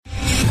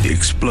The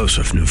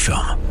explosive new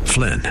film,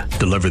 Flynn,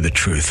 deliver the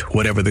truth,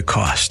 whatever the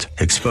cost,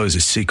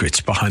 exposes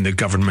secrets behind the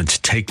government's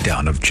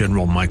takedown of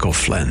General Michael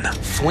Flynn.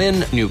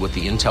 Flynn knew what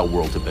the intel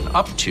world had been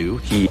up to.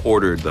 He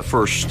ordered the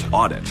first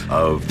audit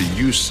of the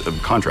use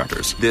of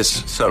contractors.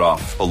 This set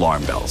off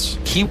alarm bells.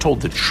 He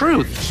told the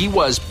truth. He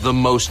was the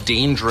most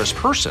dangerous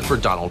person for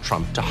Donald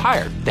Trump to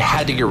hire. They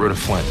had to get rid of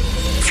Flynn.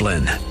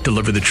 Flynn,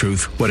 deliver the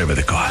truth, whatever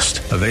the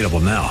cost. Available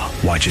now.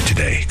 Watch it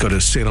today. Go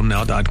to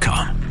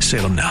salemnow.com.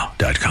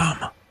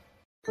 salemnow.com.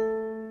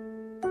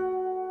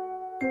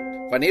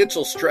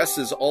 Financial stress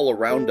is all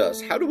around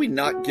us. How do we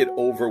not get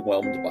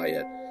overwhelmed by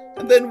it?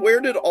 And then where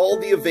did all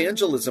the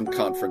evangelism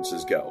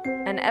conferences go?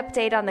 An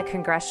update on the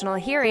congressional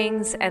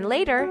hearings, and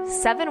later,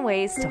 7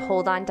 ways to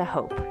hold on to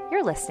hope.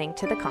 You're listening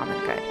to The Common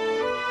Good.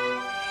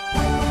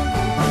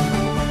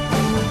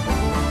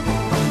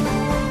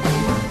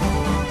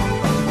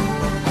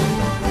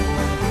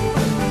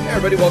 Hey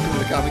everybody, welcome to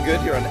The Common Good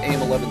here on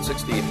AM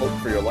 1160, Hope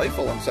for Your Life,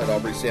 alongside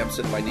Aubrey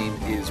Sampson. My name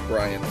is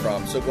Brian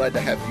Fromm. So glad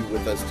to have you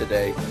with us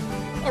today.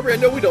 Aubrey, I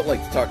know we don't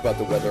like to talk about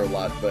the weather a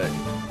lot, but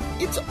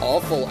it's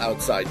awful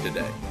outside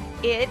today.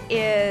 It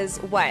is,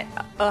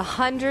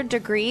 100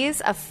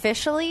 degrees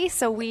officially?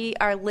 So we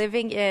are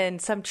living in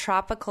some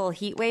tropical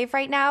heat wave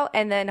right now,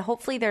 and then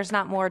hopefully there's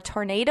not more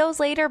tornadoes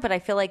later, but I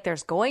feel like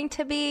there's going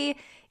to be.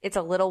 It's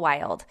a little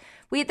wild.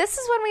 This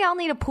is when we all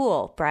need a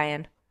pool,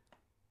 Brian.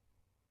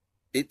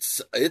 It's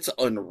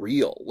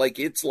unreal.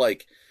 It's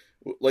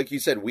like you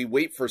said, we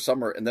wait for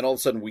summer, and then all of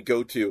a sudden we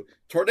go to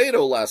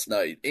tornado last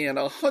night and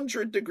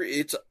 100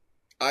 degrees.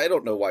 I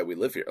don't know why we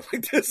live here.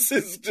 This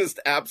is just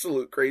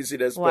absolute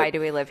craziness. Why do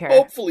we live here?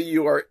 Hopefully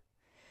you are.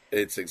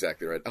 It's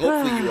exactly right.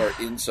 Hopefully you are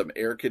in some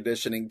air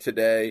conditioning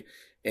today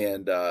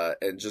and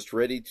just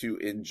ready to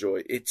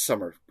enjoy. It's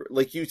summer.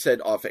 Like you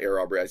said off air,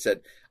 Aubrey, I said,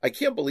 I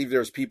can't believe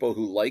there's people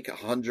who like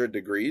 100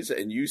 degrees.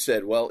 And you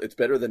said, well, it's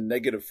better than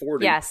negative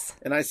 40. Yes.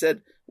 And I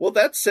said, well,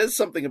 that says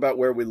something about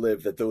where we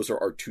live, that those are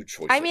our two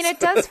choices. I mean, it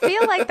does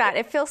feel like that.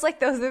 It feels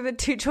like those are the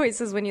two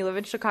choices when you live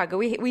in Chicago.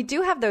 We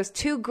do have those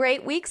 2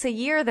 great weeks a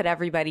year that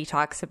everybody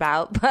talks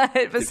about.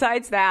 But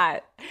besides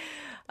that,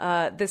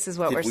 this is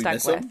what we're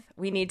stuck with. Them?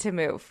 We need to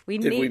move.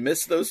 Did we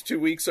miss those 2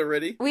 weeks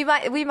already? We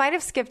might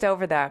have skipped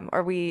over them,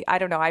 or I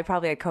don't know. I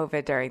probably had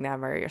COVID during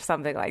them or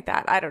something like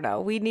that. I don't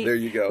know. There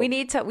you go.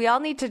 We all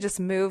need to just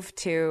move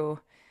to,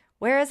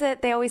 where is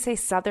it? They always say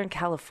Southern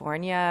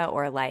California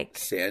or like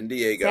San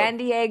Diego. San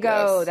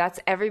Diego. Yes. That's,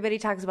 everybody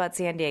talks about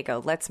San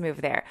Diego. Let's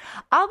move there.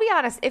 I'll be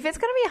honest. If it's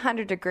going to be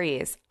 100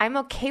 degrees, I'm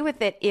okay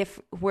with it if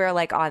we're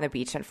like on the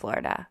beach in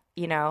Florida,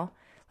 you know?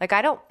 Like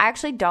I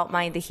actually don't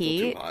mind the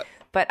heat,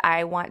 but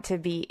I want to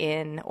be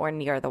in or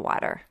near the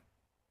water.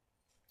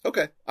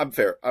 Okay, I'm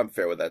fair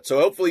with that.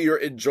 So hopefully you're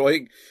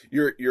enjoying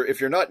your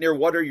if you're not near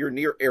water, you're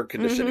near air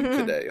conditioning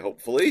today,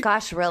 hopefully.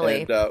 Gosh,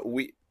 really?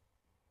 And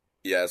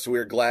Yes,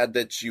 we're glad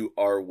that you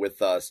are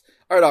with us.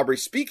 All right, Aubrey,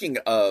 speaking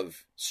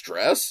of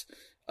stress,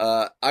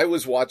 I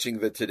was watching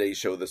the Today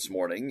Show this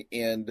morning,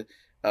 and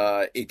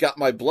it got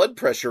my blood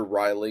pressure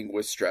riling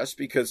with stress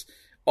because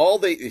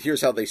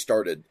here's how they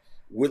started,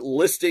 with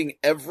listing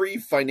every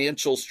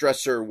financial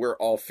stressor we're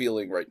all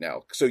feeling right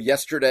now. So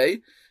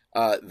yesterday,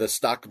 the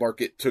stock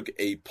market took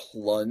a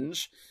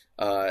plunge.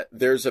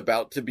 There's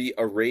about to be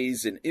a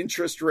raise in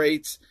interest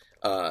rates.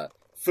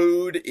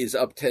 Food is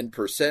up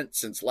 10%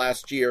 since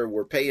last year.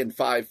 We're paying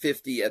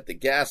 $5.50 at the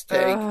gas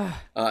tank.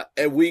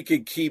 And we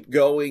could keep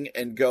going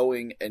and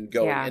going and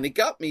going. Yeah. And it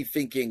got me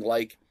thinking,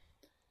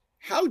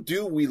 how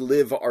do we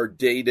live our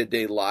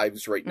day-to-day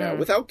lives right now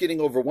without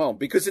getting overwhelmed?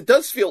 Because it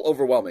does feel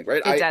overwhelming,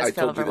 right? I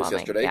told you this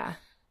yesterday. Yeah.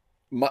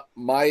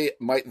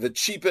 The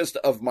cheapest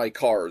of my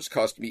cars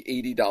cost me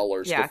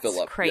 $80 to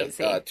fill up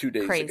crazy. 2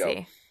 days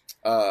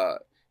ago.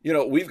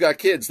 We've got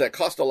kids that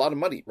cost a lot of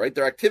money, right?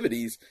 They're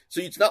activities.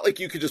 So it's not like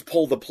you could just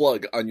pull the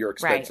plug on your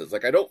expenses.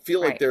 Right. I don't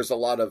feel like there's a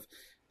lot of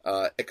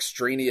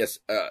extraneous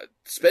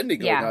spending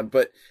going on.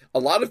 But a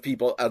lot of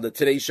people on the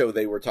Today Show,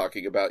 they were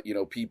talking about,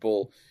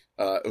 people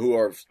who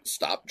have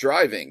stopped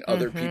driving,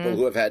 other people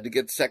who have had to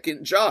get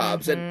second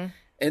jobs.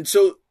 And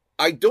so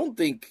I don't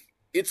think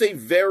it's a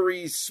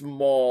very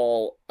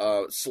small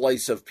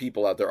slice of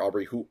people out there,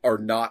 Aubrey, who are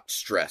not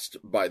stressed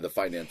by the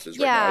finances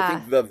right now. I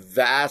think the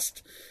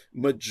vast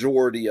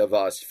majority of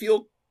us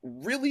feel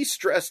really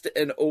stressed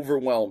and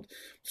overwhelmed.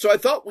 So I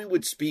thought we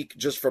would speak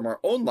just from our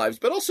own lives,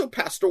 but also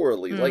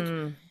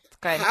pastorally.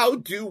 How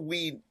do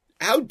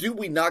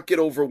we not get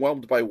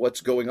overwhelmed by what's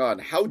going on?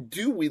 How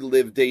do we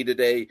live day to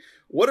day?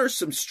 What are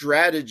some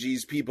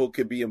strategies people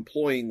could be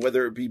employing,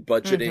 whether it be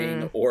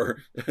budgeting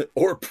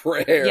or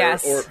prayer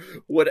or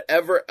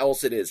whatever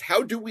else it is?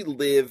 How do we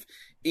live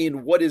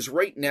in what is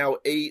right now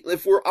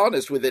if we're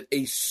honest with it,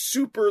 a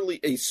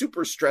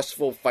super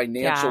stressful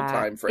financial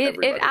time for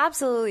everybody? It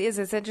absolutely is.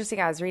 It's interesting.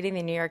 I was reading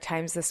the New York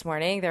Times this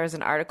morning. There was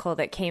an article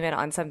that came in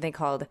on something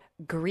called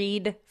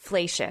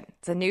greedflation.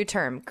 It's a new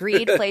term,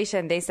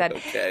 greedflation. They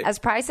said, as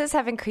prices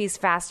have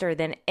increased faster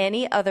than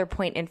any other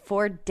point in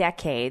 4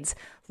 decades,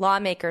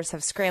 lawmakers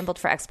have scrambled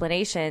for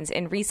explanations.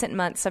 In recent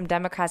months, some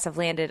Democrats have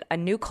landed a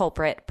new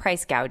culprit,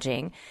 price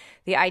gouging.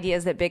 The idea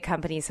is that big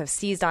companies have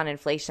seized on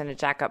inflation to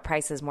jack up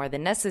prices more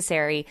than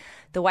necessary.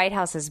 The White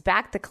House has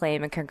backed the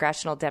claim, and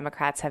congressional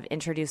Democrats have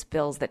introduced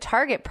bills that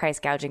target price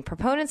gouging.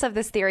 Proponents of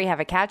this theory have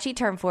a catchy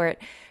term for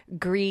it: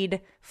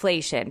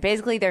 greedflation.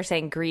 Basically, they're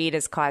saying greed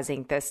is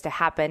causing this to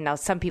happen. Now,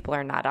 some people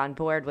are not on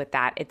board with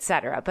that,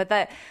 etc. But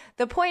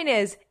the point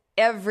is,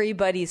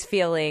 everybody's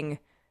feeling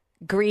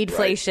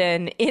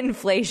greedflation, right.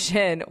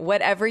 Inflation,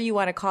 whatever you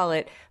want to call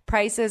it.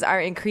 Prices are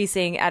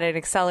increasing at an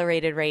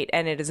accelerated rate,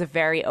 and it is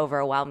very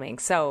overwhelming.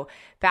 So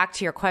back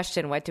to your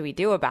question, what do we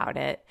do about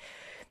it?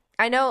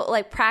 I know,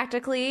 like,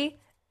 practically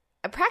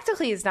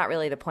is not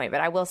really the point,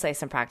 but I will say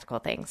some practical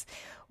things.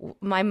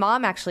 My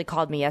mom actually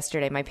called me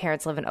yesterday. My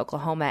parents live in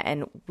Oklahoma,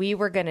 and we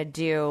were going to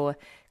do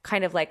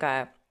kind of like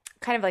a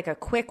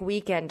quick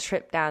weekend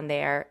trip down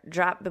there,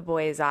 drop the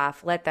boys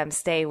off, let them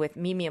stay with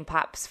Mimi and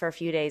Pops for a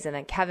few days. And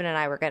then Kevin and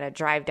I were going to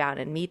drive down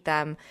and meet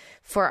them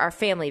for our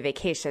family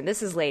vacation.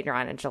 This is later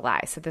on in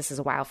July, so this is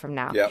a while from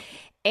now. Yep.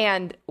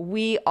 And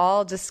we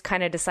all just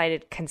kind of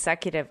decided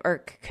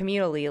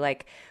communally,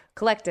 like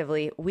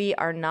collectively, we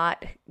are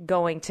not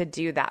going to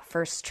do that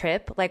first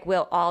trip. Like,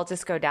 we'll all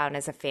just go down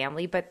as a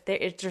family, but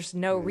there's just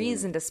no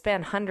reason to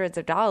spend hundreds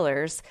of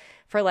dollars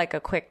for like a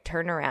quick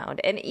turnaround.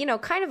 And, you know,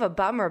 kind of a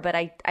bummer, but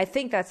I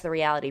think that's the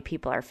reality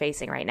people are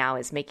facing right now,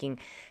 is making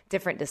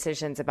different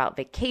decisions about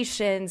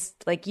vacations.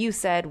 Like you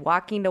said,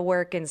 walking to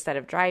work instead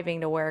of driving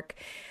to work.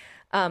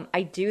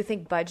 I do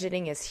think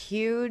budgeting is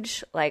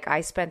huge. Like, I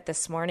spent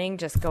this morning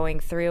just going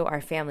through our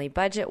family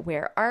budget.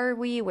 Where are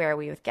we? Where are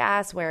we with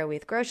gas? Where are we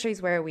with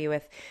groceries? Where are we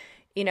with,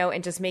 you know,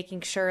 and just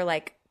making sure,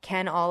 like,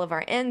 can all of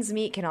our ends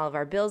meet? Can all of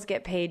our bills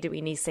get paid? Do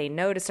we need to say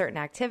no to certain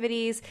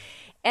activities?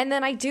 And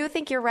then I do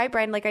think you're right,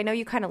 Brian. Like, I know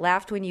you kind of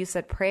laughed when you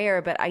said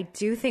prayer, but I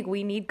do think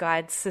we need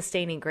God's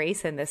sustaining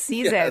grace in this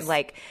season,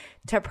 like,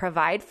 to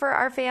provide for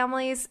our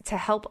families, to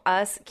help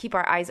us keep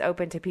our eyes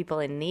open to people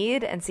in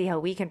need and see how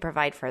we can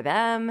provide for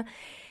them.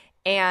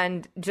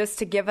 And just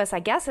to give us,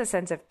 I guess, a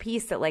sense of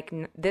peace that, like,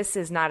 this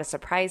is not a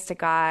surprise to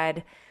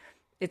God.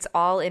 It's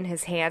all in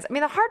his hands. I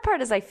mean, the hard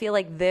part is I feel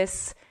like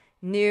this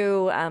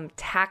new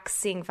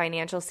taxing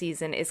financial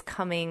season is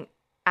coming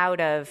out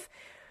of,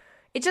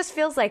 it just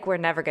feels like we're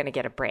never going to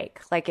get a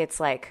break. Like,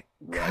 it's like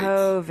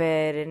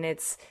COVID and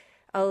it's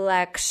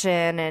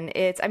election and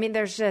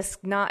there's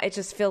just not, it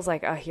just feels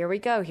like, oh, here we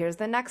go. Here's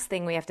the next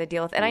thing we have to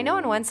deal with. And I know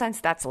in one sense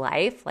that's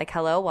life. Like,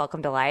 hello,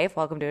 welcome to life.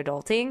 Welcome to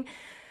adulting.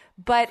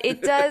 But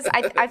it does,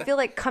 I feel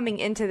like coming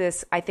into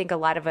this, I think a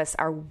lot of us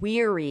are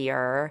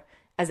wearier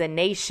as a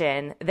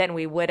nation than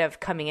we would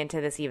have coming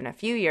into this even a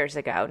few years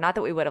ago. Not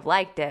that we would have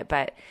liked it,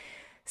 but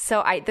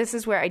so this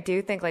is where I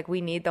do think, like, we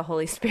need the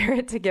Holy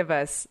Spirit to give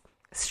us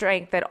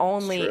strength that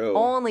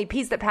only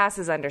peace that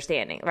passes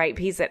understanding, right?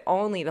 Peace that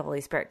only the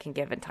Holy Spirit can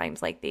give in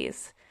times like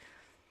these.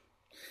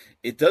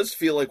 It does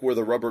feel like where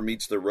the rubber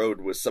meets the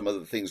road with some of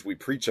the things we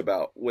preach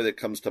about when it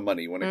comes to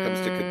money, when it comes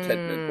to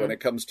contentment, when it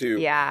comes to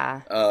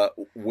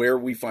where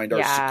we find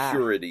our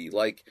security.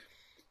 Like,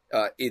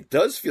 it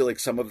does feel like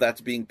some of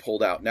that's being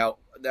pulled out. Now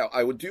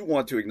I do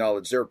want to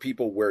acknowledge there are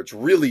people where it's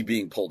really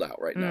being pulled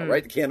out right now,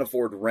 right? Can't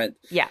afford rent.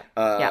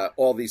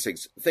 All these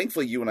things.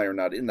 Thankfully, you and I are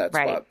not in that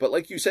spot. But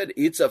like you said,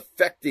 it's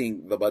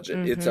affecting the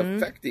budget. It's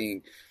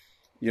affecting,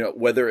 you know,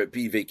 whether it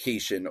be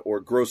vacation or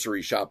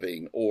grocery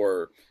shopping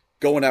or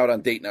going out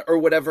on date night or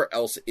whatever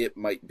else it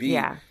might be,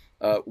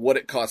 what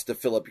it costs to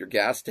fill up your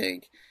gas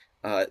tank,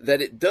 that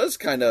it does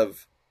kind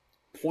of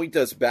point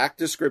us back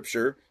to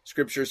Scripture.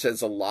 Scripture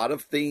says a lot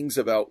of things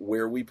about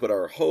where we put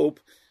our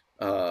hope,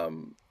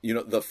 you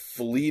know, the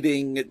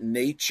fleeting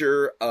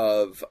nature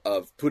of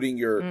putting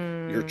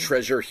your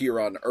treasure here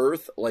on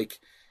earth. Like,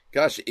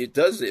 gosh,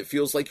 it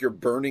feels like you're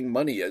burning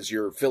money as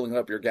you're filling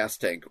up your gas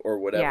tank or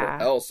whatever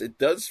else. It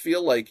does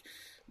feel like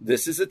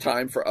this is a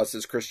time for us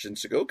as Christians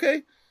to go,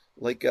 okay,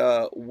 like,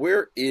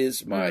 where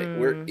is my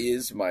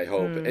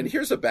hope? And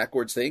here's a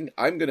backwards thing.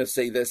 I'm going to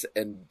say this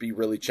and be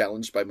really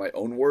challenged by my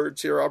own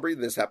words here, Aubrey.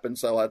 This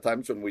happens a lot of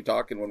times when we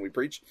talk and when we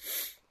preach.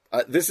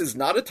 This is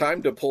not a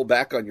time to pull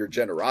back on your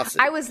generosity.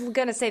 I was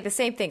going to say the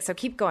same thing. So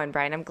keep going,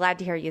 Brian. I'm glad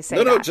to hear you say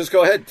that. No, just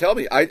go ahead. Tell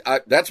me.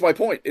 That's my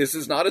point. This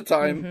is not a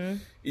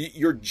time.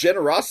 Your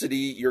generosity,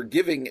 your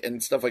giving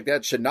and stuff like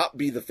that should not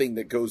be the thing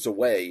that goes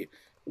away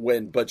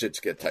when budgets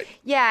get tight.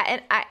 Yeah,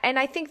 and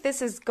I think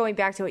this is going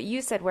back to what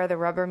you said, where the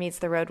rubber meets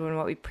the road when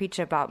what we preach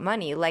about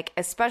money. Like,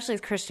 especially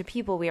as Christian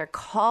people, we are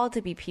called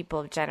to be people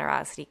of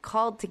generosity,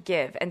 called to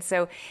give. And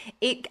so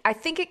I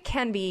think it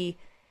can be,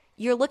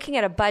 you're looking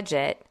at a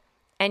budget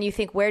and you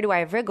think, where do I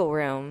have wiggle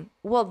room?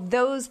 Well,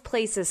 those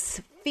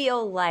places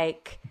feel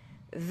like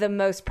the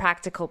most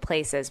practical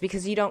places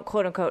because you don't,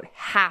 quote unquote,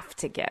 have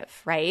to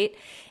give, right?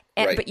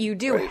 But you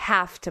do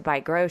have to buy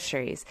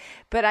groceries.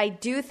 But I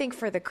do think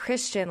for the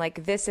Christian,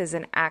 like, this is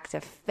an act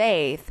of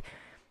faith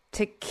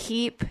to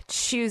keep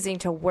choosing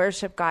to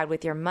worship God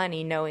with your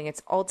money, knowing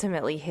it's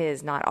ultimately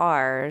his, not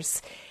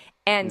ours,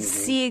 and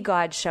see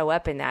God show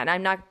up in that. And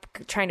I'm not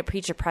trying to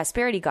preach a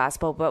prosperity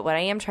gospel, but what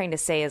I am trying to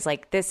say is,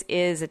 like, this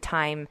is a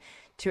time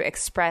to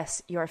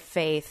express your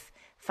faith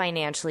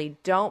financially.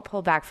 Don't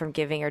pull back from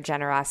giving or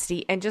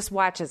generosity, and just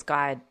watch as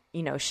God,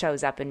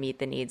 shows up and meet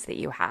the needs that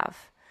you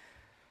have.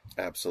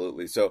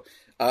 Absolutely. So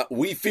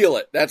we feel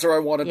it. That's where I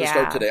wanted to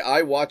start today.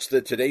 I watched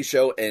the Today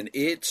Show and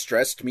it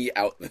stressed me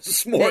out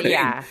this morning.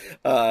 Yeah.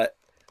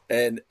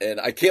 And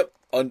I can't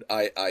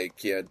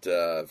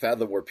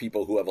fathom where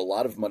people who have a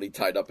lot of money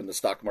tied up in the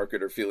stock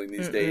market are feeling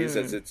these days,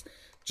 as it's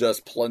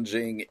just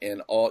plunging,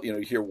 and all, you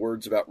hear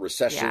words about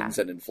recessions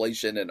and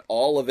inflation, and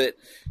all of it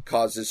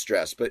causes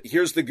stress. But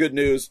here's the good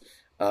news.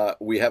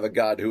 We have a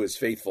God who is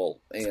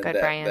faithful and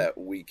that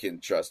we can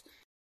trust.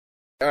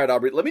 All right,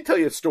 Aubrey, let me tell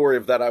you a story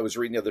that I was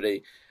reading the other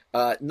day,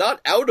 not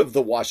out of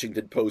the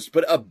Washington Post,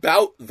 but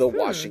about the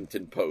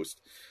Washington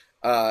Post.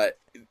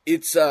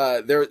 There's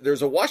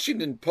a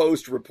Washington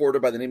Post reporter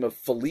by the name of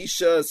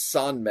Felicia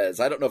Sonmez.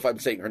 I don't know if I'm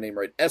saying her name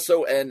right.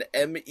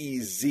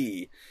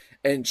 Sonmez.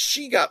 And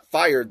she got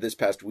fired this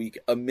past week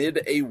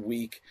amid a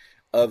week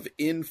of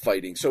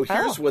infighting. So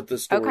here's what the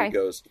story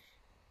goes.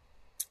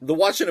 The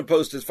Washington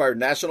Post has fired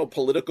national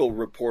political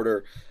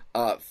reporter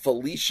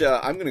Felicia,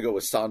 I'm going to go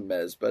with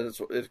Sonmez, but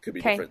it could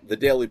be different. The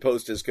Daily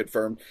Post has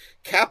confirmed,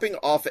 capping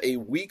off a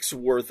week's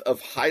worth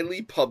of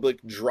highly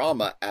public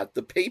drama at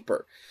the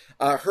paper.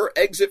 Her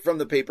exit from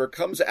the paper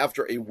comes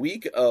after a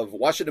week of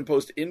Washington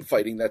Post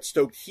infighting that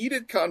stoked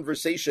heated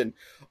conversation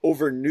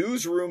over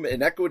newsroom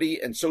inequity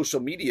and social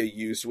media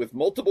use, with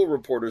multiple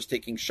reporters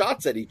taking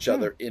shots at each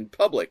other in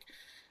public.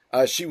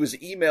 She was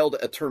emailed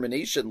a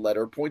termination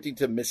letter pointing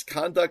to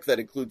misconduct that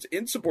includes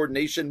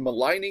insubordination,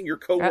 maligning your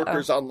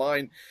coworkers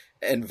online,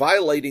 and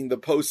violating the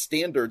Post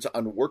standards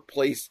on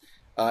workplace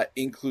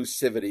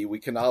inclusivity. We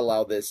cannot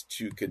allow this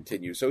to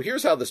continue. So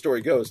here's how the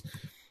story goes.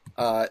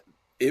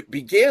 It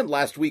began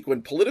last week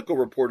when Politico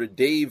reporter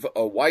Dave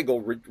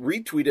Weigel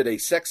retweeted a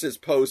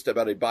sexist post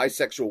about a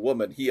bisexual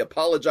woman. He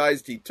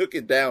apologized. He took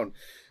it down.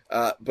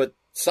 But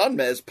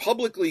Sonmez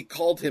publicly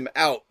called him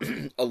out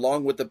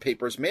along with the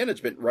paper's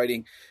management,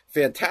 writing,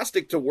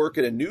 "Fantastic to work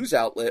at a news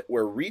outlet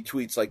where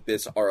retweets like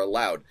this are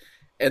allowed."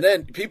 And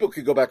then people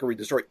could go back and read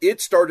the story. It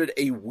started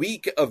a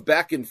week of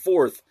back and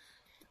forth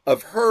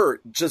of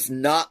her just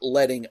not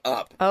letting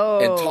up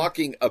and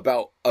talking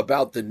about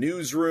the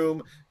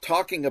newsroom,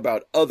 talking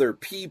about other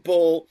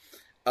people,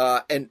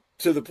 and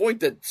to the point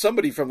that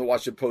somebody from the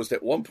Washington Post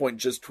at one point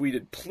just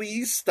tweeted,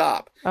 "Please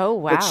stop." Oh,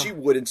 wow. But she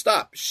wouldn't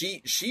stop.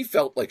 She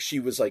felt like she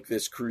was like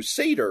this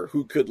crusader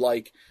who could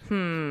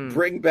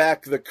bring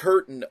back the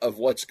curtain of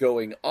what's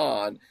going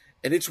on.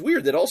 And it's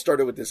weird that all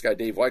started with this guy,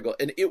 Dave Weigel,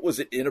 and it was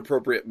an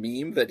inappropriate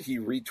meme that he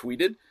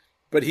retweeted.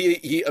 But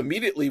he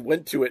immediately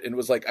went to it and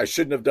was like, "I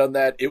shouldn't have done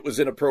that. It was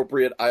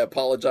inappropriate. I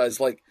apologize."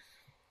 Like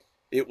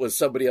it was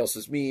somebody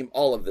else's meme,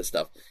 all of this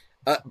stuff.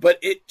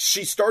 But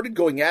she started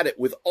going at it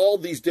with all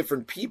these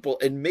different people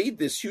and made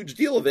this huge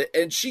deal of it.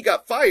 And she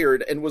got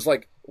fired and was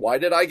like, "Why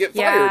did I get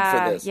fired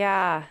for this?"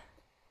 Yeah.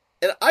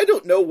 And I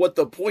don't know what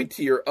the point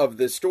here of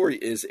this story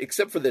is,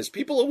 except for this.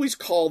 People always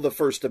call the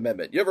First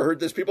Amendment. You ever heard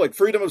this? People like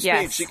freedom of speech.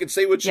 Yes. She can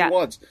say what she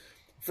wants.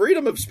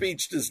 Freedom of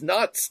speech does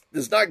not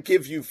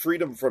give you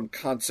freedom from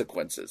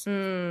consequences.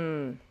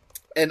 And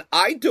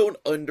I don't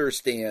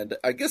understand.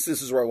 I guess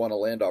this is where I want to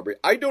land, Aubrey.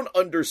 I don't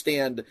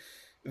understand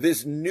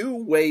this new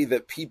way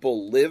that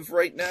people live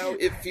right now,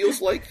 it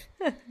feels like,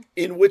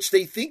 in which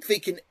they think they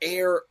can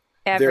air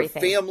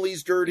everything. Their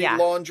family's dirty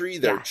laundry,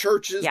 their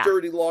church's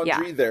dirty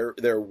laundry,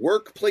 their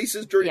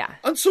workplace's dirty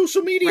on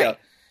social media,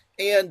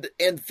 and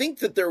think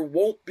that there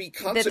won't be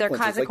consequences. That they're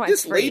consequence like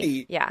this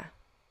lady,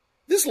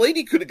 this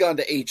lady could have gone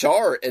to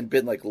HR and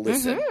been like,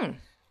 "Listen,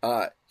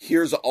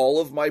 here's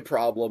all of my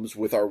problems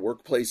with our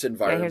workplace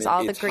environment.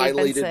 It's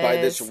highlighted by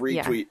this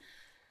retweet." Yeah.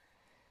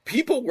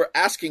 People were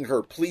asking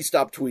her, "Please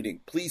stop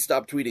tweeting. Please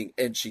stop tweeting."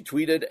 And she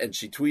tweeted and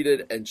she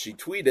tweeted and she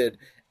tweeted,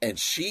 and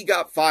she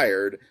got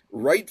fired,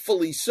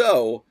 rightfully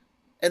so.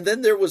 And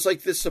then there was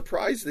like this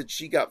surprise that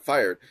she got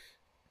fired.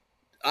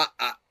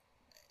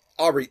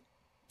 Aubrey,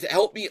 to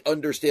help me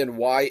understand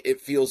why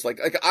it feels like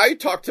I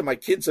talk to my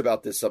kids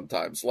about this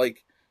sometimes.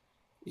 Like,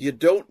 you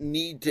don't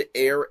need to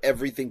air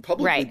everything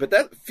publicly, but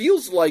that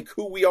feels like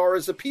who we are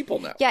as a people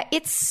now. Yeah,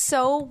 it's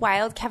so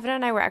wild. Kevin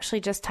and I were actually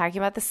just talking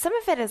about this. Some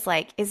of it is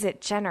like, is it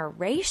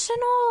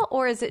generational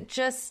or is it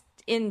just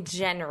in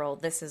general,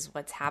 this is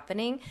what's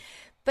happening?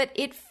 But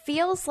it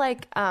feels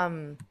like,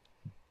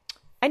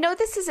 I know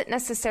this isn't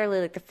necessarily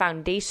like the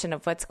foundation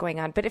of what's going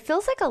on, but it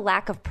feels like a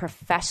lack of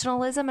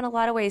professionalism in a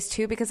lot of ways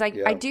too, because I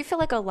do feel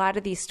like a lot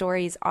of these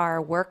stories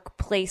are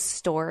workplace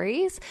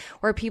stories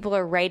where people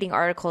are writing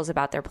articles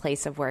about their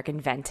place of work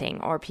and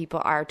venting, or people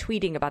are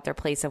tweeting about their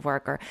place of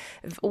work or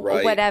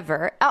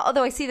whatever.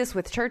 Although I see this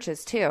with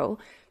churches too.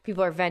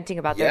 People are venting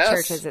about their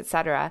churches,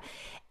 etc.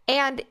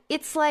 And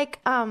it's like,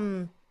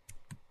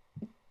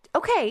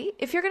 okay,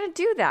 if you're going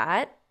to do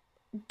that,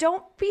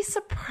 don't be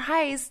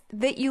surprised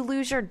that you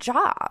lose your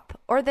job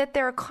or that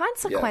there are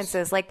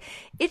consequences. Like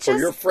it just,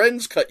 or your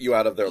friends cut you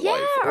out of their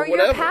life, or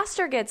your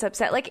pastor gets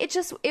upset. Like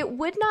it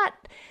would not.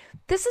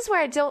 This is where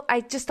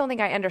I just don't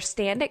think I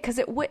understand it, because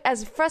it would,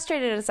 as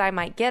frustrated as I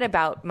might get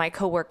about my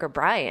coworker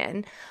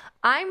Brian,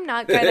 I'm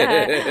not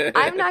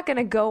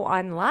gonna go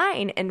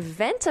online and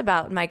vent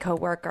about my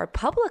coworker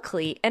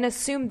publicly and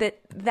assume that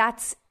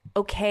that's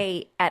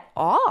okay at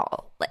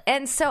all.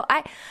 And so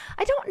I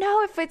don't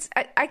know if it's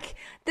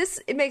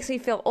it makes me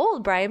feel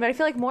old, Brian, but I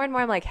feel like more and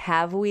more I'm like,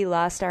 have we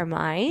lost our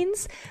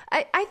minds?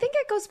 I think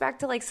it goes back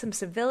to like some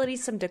civility,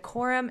 some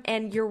decorum,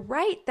 and you're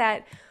right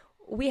that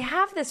we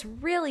have this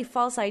really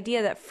false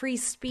idea that free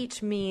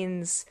speech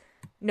means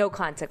no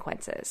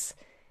consequences.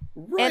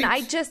 Right. And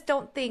I just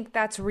don't think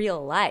that's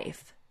real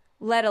life,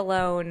 let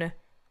alone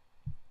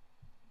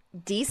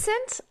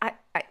decent. I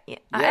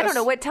don't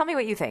know. Tell me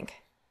what you think.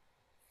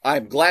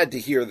 I'm glad to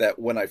hear that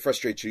when I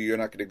frustrate you, you're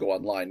not going to go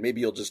online.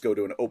 Maybe you'll just go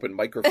to an open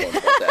microphone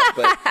about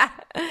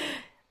that. But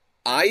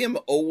I am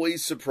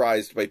always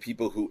surprised by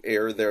people who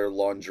air their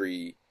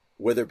laundry,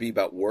 whether it be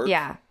about work.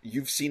 Yeah.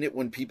 You've seen it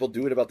when people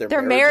do it about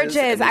their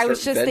marriages. I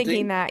was just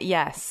thinking that,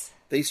 yes.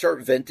 They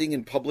start venting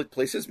in public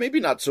places, maybe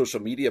not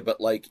social media,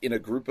 but like in a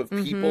group of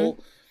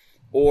people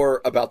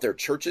or about their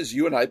churches.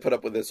 You and I put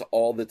up with this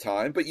all the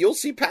time, but you'll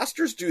see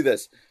pastors do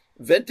this,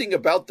 venting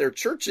about their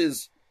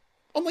churches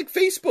on like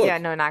Facebook. Yeah,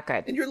 no, not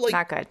good. And you're like,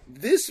 not good.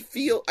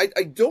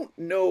 I don't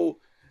know,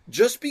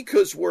 just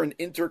because we're an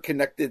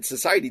interconnected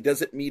society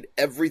doesn't mean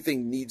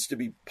everything needs to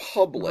be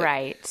public.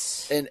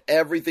 Right. And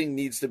everything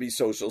needs to be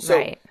social. So,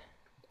 right.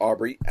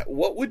 Aubrey,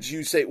 what would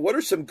you say? What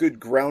are some good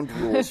ground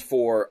rules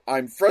for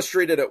I'm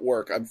frustrated at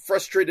work, I'm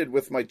frustrated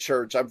with my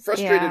church, I'm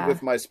frustrated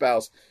with my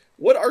spouse?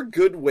 What are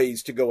good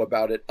ways to go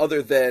about it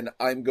other than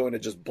I'm going to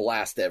just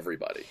blast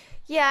everybody?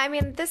 Yeah, I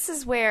mean, this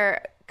is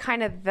where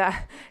kind of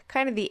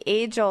the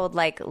age old,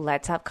 like,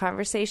 let's have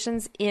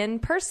conversations in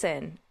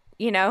person,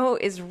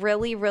 is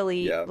really,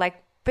 really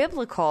like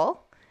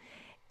biblical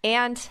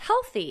and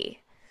healthy.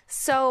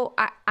 So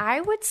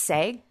I would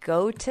say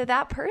go to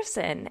that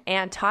person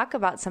and talk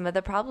about some of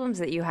the problems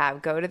that you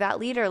have. Go to that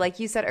leader. Like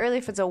you said earlier,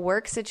 if it's a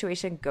work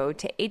situation, go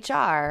to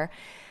HR.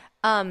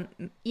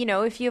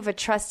 If you have a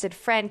trusted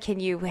friend, can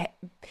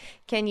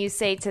you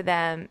say to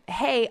them,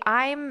 hey,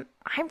 I'm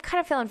kind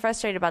of feeling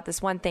frustrated about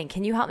this one thing.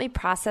 Can you help me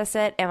process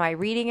it? Am I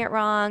reading it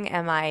wrong?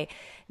 Am I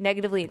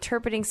negatively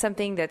interpreting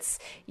something that's,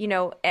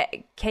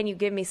 can you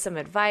give me some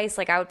advice?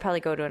 Like I would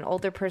probably go to an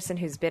older person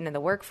who's been in the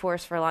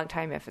workforce for a long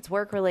time if it's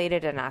work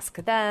related and ask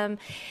them.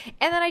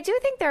 And then I do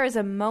think there is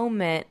a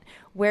moment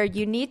where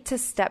you need to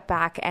step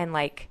back and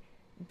like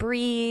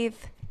breathe,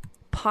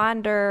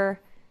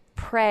 ponder,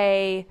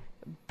 pray,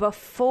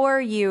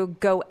 before you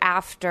go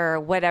after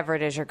whatever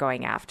it is you're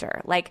going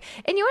after. Like,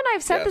 and you and I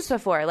have said this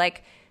before,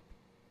 like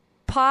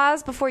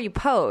pause before you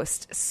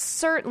post.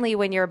 Certainly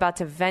when you're about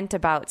to vent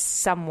about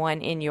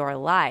someone in your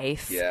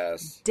life,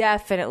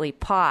 definitely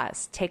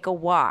pause, take a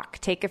walk,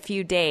 take a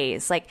few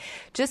days. Like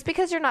just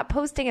because you're not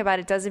posting about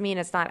it doesn't mean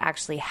it's not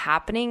actually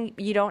happening.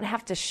 You don't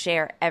have to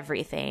share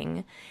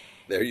everything.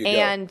 There you go.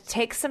 And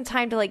take some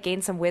time to like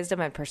gain some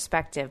wisdom and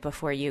perspective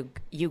before you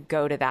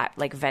go to that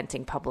like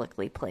venting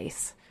publicly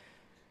place.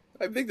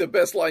 I think the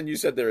best line you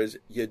said there is,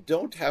 you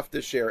don't have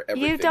to share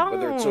everything,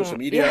 whether it's social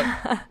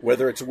media,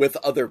 whether it's with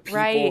other people.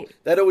 Right.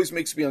 That always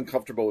makes me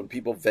uncomfortable when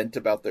people vent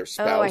about their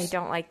spouse. Oh, I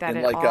don't like that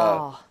at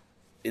all.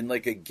 In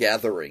like a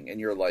gathering, and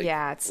you're like,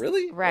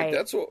 really? Right.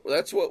 Like,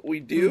 that's what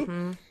we do?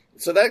 Mm-hmm.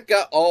 So that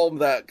got all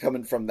that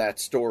coming from that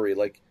story.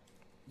 Like,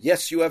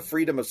 yes, you have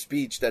freedom of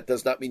speech. That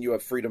does not mean you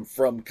have freedom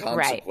from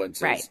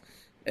consequences. Right.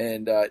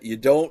 And you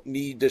don't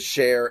need to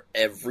share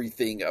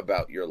everything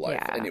about your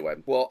life. Yeah. Anyway,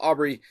 well,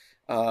 Aubrey,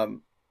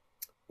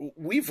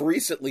 we've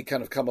recently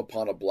kind of come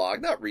upon a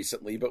blog, not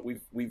recently, but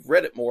we've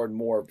read it more and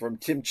more from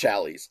Tim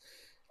Challies.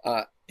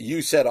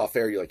 You said off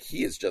air, you're like,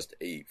 he is just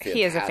a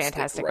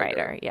fantastic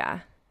writer.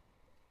 Yeah.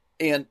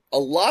 And a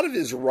lot of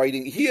his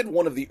writing, he had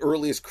one of the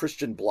earliest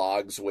Christian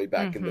blogs way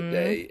back in the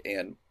day.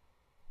 And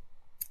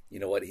you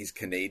know what? He's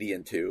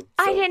Canadian too. So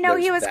I didn't know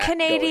he was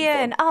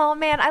Canadian. Oh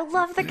man, I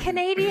love the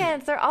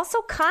Canadians. They're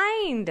also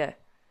kind.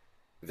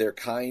 They're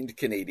kind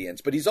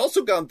Canadians, but he's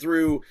also gone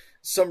through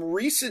some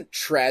recent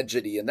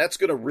tragedy, and that's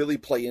going to really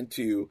play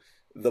into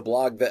the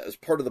blog that is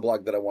part of the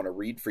blog that I want to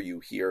read for you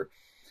here.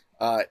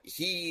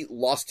 He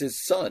lost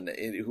his son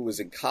who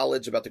was in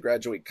college, about to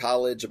graduate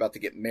college, about to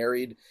get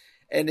married,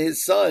 and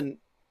his son,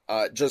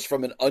 just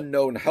from an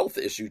unknown health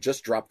issue,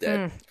 just dropped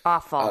dead.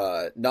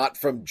 Awful. Not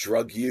from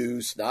drug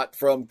use, not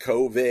from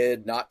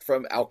COVID, not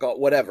from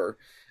alcohol, whatever.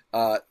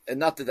 And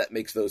not that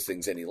makes those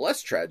things any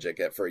less tragic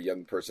for a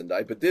young person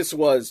died, but this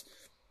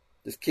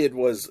kid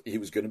was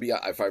going to be,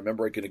 if I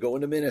remember, going to go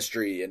into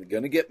ministry and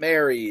going to get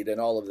married and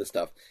all of this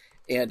stuff.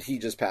 And he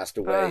just passed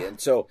away. And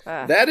so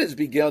that has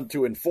begun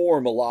to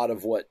inform a lot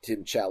of what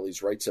Tim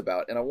Challies writes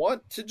about. And I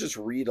want to just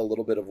read a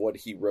little bit of what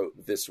he wrote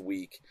this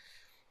week.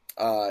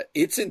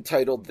 It's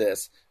entitled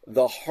this,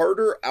 "The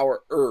Harder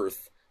Our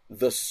Earth,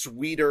 the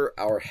Sweeter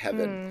Our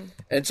Heaven."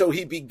 And so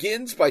he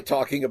begins by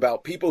talking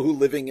about people who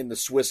living in the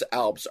Swiss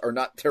Alps are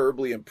not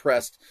terribly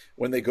impressed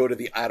when they go to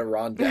the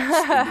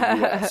Adirondacks in the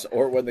U.S.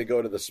 or when they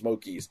go to the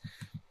Smokies.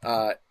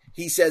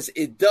 He says,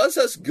 "It does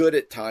us good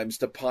at times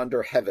to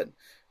ponder heaven,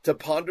 to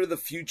ponder the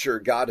future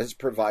God has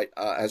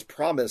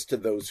promised to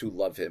those who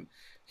love him.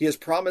 He has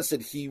promised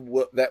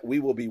that that we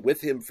will be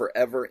with him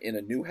forever in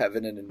a new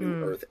heaven and a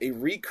new earth, a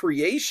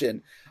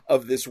recreation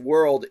of this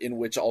world in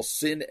which all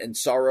sin and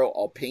sorrow,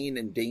 all pain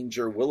and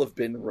danger will have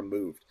been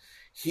removed.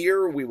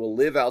 Here we will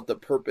live out the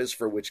purpose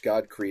for which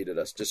God created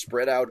us, to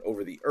spread out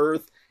over the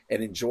earth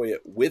and enjoy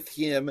it with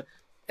him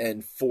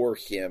and for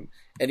him.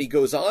 And he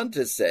goes on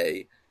to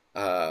say,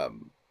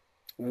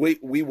 we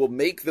will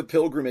make the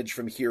pilgrimage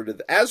from here to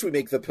as we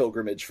make the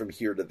pilgrimage from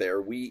here to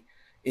there, we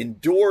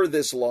endure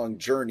this long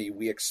journey.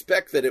 We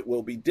expect that it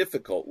will be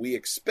difficult. We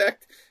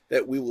expect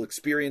that we will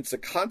experience the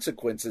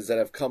consequences that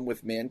have come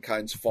with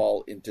mankind's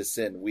fall into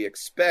sin. We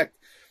expect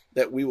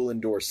that we will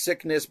endure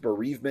sickness,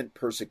 bereavement,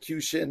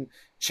 persecution,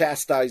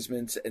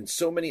 chastisements, and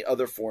so many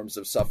other forms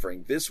of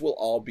suffering. This will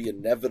all be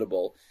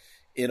inevitable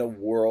in a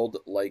world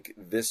like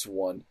this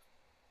one.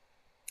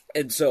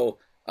 And so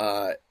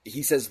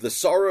he says, the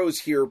sorrows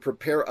here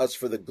prepare us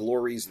for the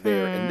glories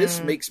there. And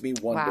this makes me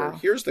wonder. Wow.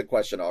 Here's the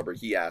question, Aubrey,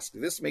 he asked.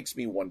 This makes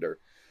me wonder.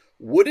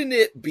 Wouldn't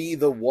it be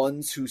the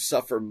ones who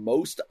suffer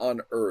most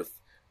on earth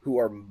who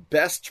are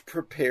best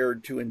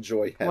prepared to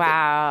enjoy heaven?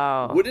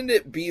 Wow. Wouldn't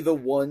it be the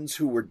ones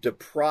who were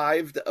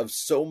deprived of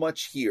so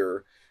much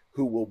here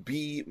who will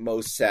be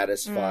most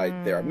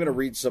satisfied there? I'm going to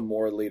read some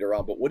more later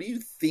on. But what do you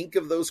think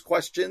of those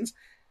questions?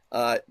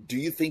 Do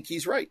you think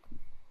he's right?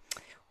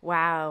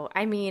 Wow.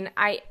 I mean,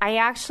 I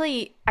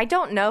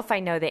don't know if I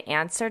know the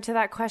answer to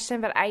that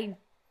question, but I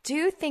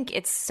do think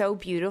it's so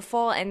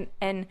beautiful. And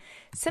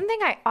something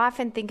I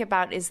often think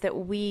about is that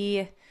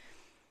I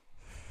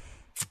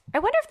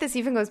wonder if this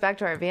even goes back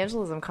to our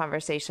evangelism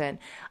conversation.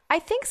 I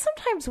think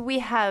sometimes we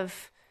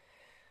have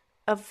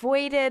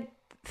avoided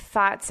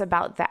thoughts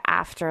about the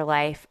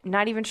afterlife,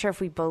 not even sure if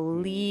we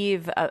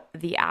believe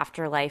the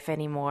afterlife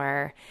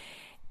anymore.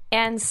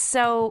 And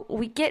so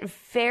we get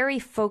very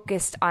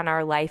focused on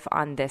our life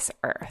on this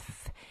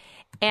earth.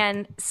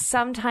 And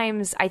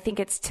sometimes I think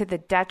it's to the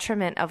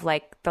detriment of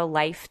like the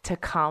life to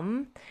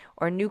come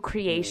or new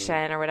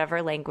creation or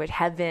whatever language,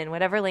 heaven,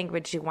 whatever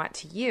language you want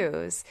to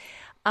use.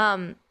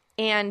 And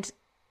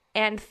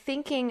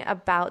thinking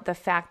about the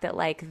fact that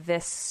like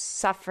this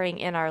suffering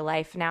in our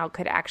life now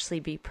could actually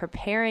be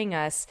preparing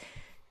us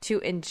to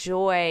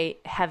enjoy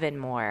heaven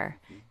more,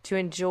 to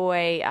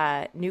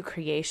enjoy new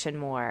creation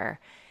more.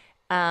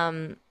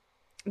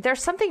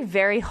 There's something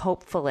very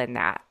hopeful in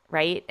that,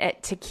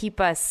 right? To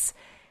keep us,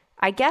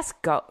 I guess,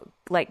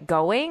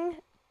 going,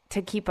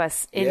 to keep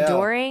us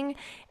enduring,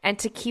 and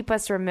to keep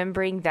us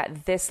remembering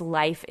that this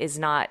life is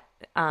not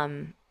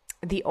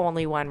the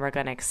only one we're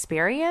going to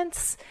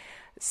experience.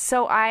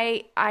 So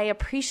I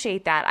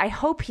appreciate that. I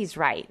hope he's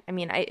right. I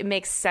mean, it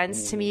makes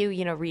sense to me,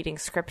 reading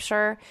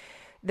scripture,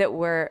 that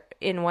we're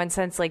in one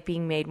sense like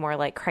being made more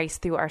like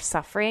Christ through our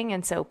suffering.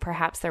 And so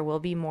perhaps there will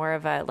be more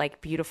of a like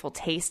beautiful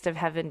taste of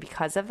heaven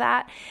because of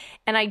that.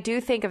 And I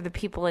do think of the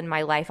people in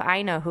my life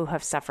I know who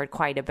have suffered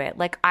quite a bit.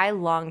 Like I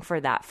long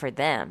for that for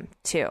them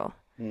too.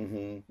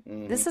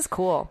 This is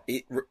cool.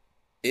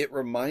 It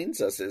reminds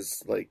us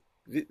is like,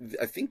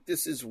 I think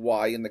this is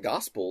why in the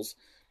Gospels,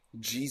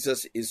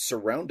 Jesus is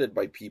surrounded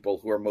by people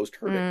who are most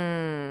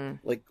hurting.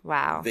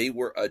 Wow. They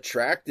were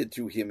attracted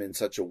to him in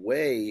such a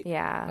way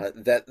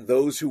that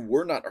those who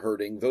were not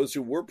hurting, those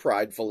who were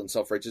prideful and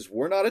self-righteous,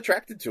 were not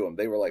attracted to him.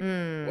 They were like,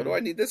 what do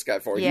I need this guy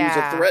for? He was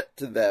a threat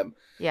to them.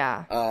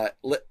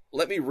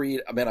 Let me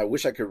read. I mean, I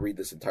wish I could read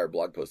this entire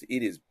blog post.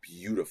 It is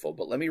beautiful,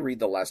 but let me read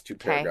the last two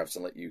paragraphs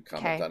and let you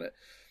comment on it.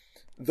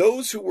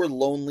 Those who were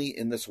lonely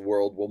in this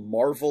world will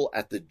marvel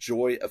at the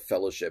joy of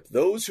fellowship.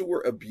 Those who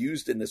were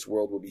abused in this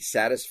world will be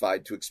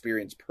satisfied to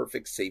experience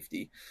perfect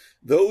safety.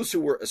 Those who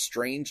were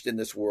estranged in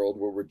this world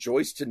will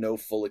rejoice to know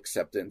full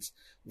acceptance.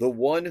 The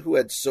one who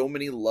had so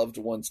many loved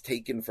ones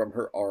taken from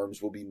her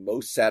arms will be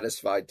most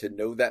satisfied to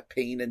know that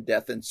pain and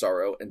death and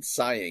sorrow and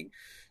sighing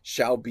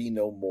shall be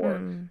no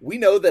more. We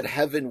know that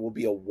heaven will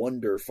be a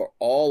wonder for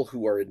all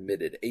who are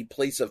admitted, a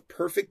place of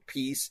perfect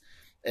peace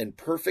and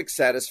perfect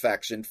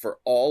satisfaction for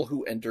all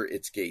who enter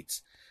its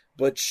gates.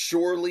 But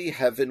surely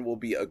heaven will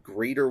be a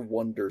greater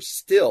wonder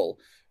still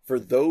for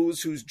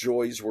those whose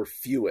joys were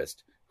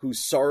fewest,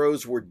 whose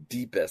sorrows were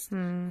deepest,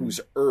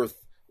 whose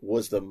earth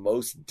was the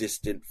most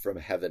distant from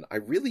heaven. I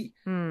really,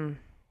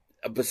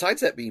 besides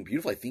that being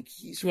beautiful, I think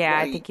he's right. Yeah,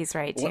 I think he's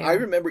right too. When I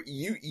remember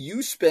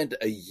you spent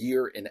a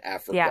year in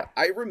Africa. Yeah.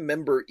 I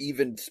remember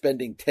even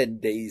spending 10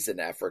 days in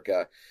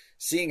Africa,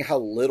 seeing how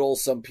little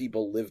some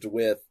people lived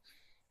with,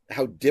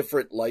 how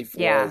different life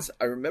was.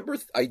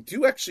 I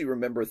do actually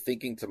remember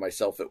thinking to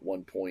myself at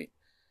one point,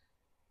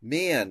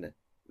 man,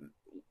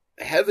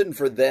 heaven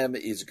for them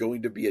is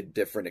going to be a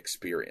different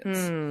experience.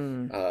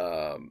 And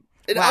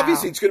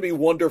obviously it's going to be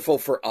wonderful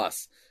for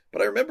us.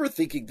 But I remember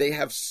thinking they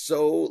have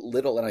so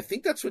little. And I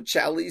think that's what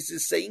Challies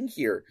is saying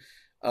here.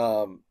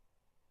 I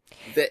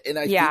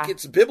think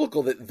it's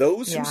biblical that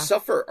those who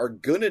suffer are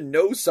going to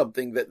know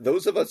something that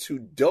those of us who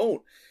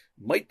don't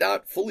might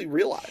not fully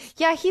realize.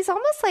 Yeah, he's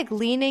almost like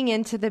leaning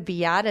into the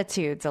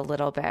Beatitudes a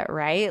little bit,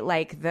 right?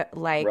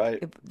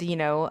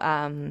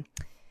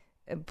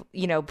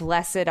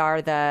 Blessed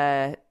are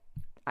the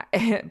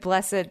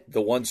blessed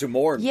the ones who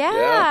mourn.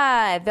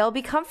 Yeah, they'll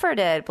be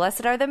comforted.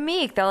 Blessed are the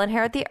meek. They'll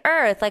inherit the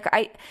earth. Like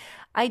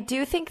I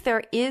do think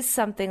there is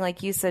something,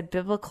 like you said,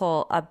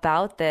 biblical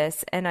about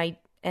this. And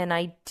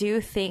I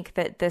do think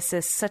that this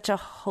is such a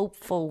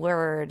hopeful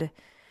word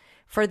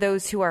for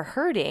those who are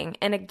hurting.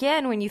 And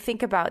again, when you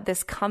think about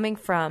this coming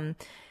from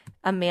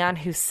a man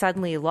who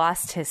suddenly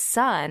lost his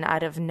son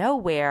out of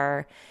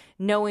nowhere,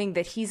 knowing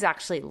that he's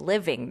actually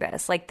living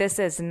this. Like, this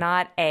is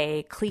not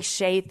a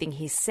cliche thing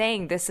he's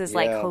saying. This is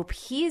like hope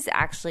he's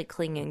actually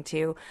clinging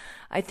to,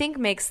 I think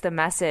makes the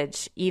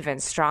message even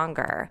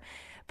stronger.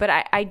 But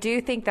I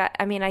do think that,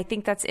 I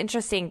think that's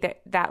interesting,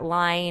 that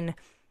line,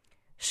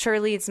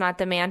 surely it's not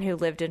the man who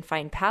lived in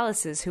fine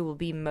palaces who will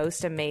be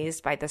most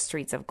amazed by the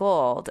streets of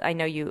gold. I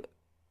know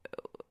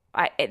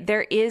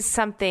there is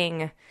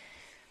something...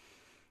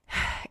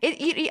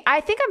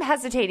 I think I'm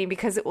hesitating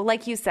because,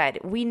 like you said,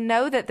 we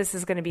know that this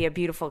is going to be a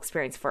beautiful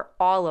experience for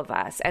all of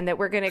us and that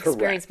we're going to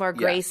experience more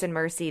grace and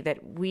mercy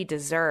that we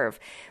deserve.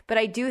 But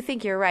I do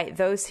think you're right.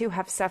 Those who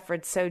have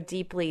suffered so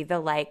deeply,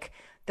 the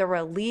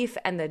relief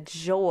and the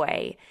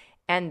joy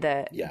and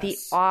the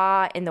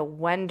awe and the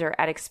wonder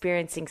at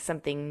experiencing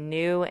something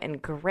new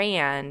and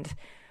grand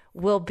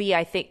will be,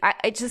 I think,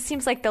 it just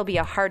seems like there'll be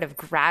a heart of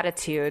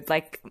gratitude,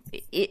 like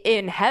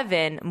in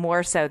heaven,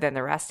 more so than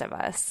the rest of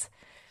us.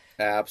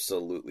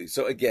 Absolutely.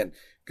 So again,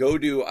 go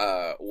to,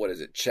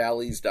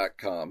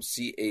 Challies.com,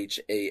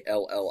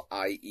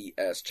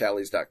 CHALLIES,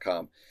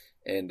 Challies.com,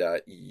 and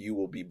you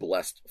will be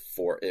blessed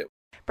for it.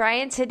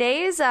 Brian,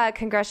 today's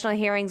congressional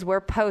hearings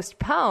were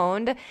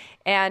postponed,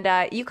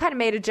 and you kind of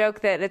made a joke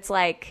that it's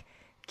like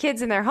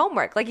kids and their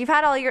homework. Like, you've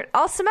had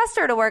all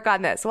semester to work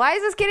on this. Why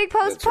is this getting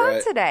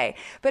postponed today?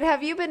 But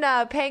have you been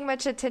paying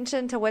much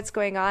attention to what's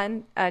going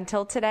on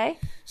until today?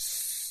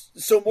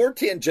 So more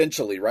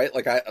tangentially, right?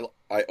 Like I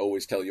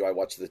always tell you, I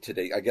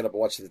get up and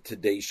watch the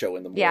Today Show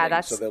in the morning.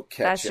 Yeah, so they'll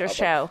catch that's your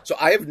show. So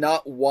I have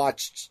not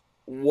watched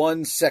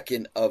 1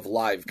 second of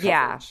live coverage.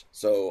 Yeah.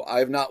 So I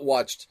have not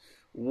watched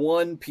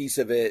one piece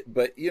of it,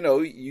 but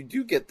you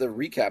do get the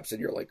recaps and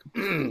you're like,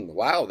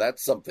 wow,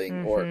 that's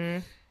something.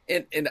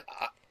 Mm-hmm.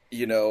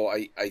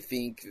 I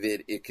think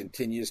that it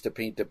continues to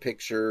paint a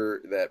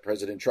picture that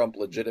President Trump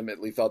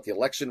legitimately thought the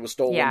election was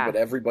stolen, but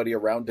everybody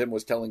around him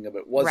was telling him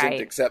it wasn't,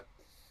 except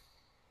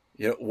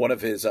one of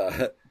his,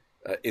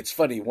 it's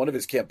funny, one of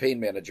his campaign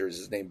managers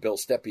is named Bill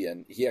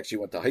Stepien. He actually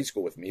went to high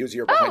school with me. He was a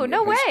year behind me. Oh,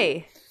 no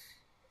way.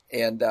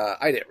 And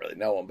I didn't really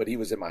know him, but he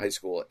was in my high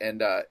school.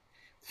 And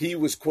he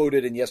was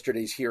quoted in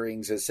yesterday's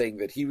hearings as saying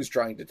that he was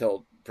trying to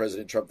tell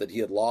President Trump that he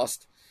had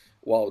lost,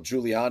 while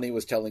Giuliani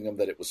was telling him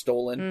that it was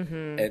stolen.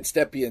 Mm-hmm. And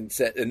Stepien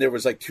said, and there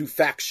was like two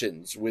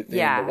factions within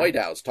the White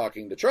House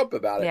talking to Trump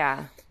about it.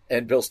 Yeah.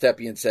 And Bill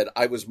Stepien said,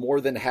 I was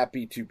more than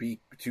happy to be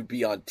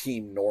on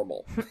Team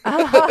Normal.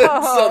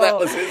 Oh, so that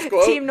was his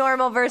quote. Team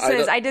Normal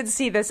versus, I did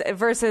see this,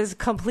 versus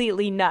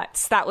completely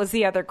nuts. That was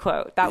the other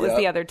quote. That was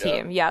the other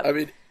team. Yeah. I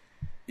mean,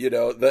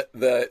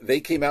 they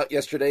came out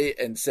yesterday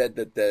and said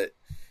that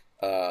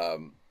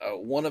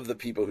one of the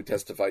people who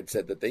testified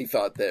said that they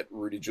thought that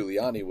Rudy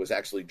Giuliani was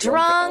actually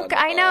drunk.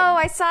 I know.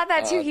 I saw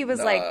that too. He was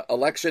like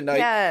election night.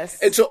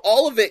 Yes. And so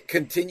all of it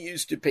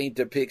continues to paint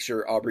a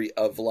picture, Aubrey,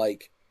 of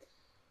like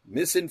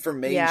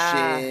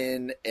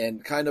misinformation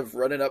and kind of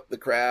running up the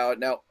crowd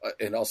now,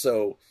 and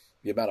also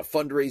the amount of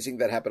fundraising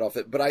that happened off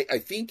it. But I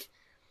think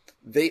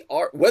they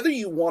are, whether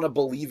you want to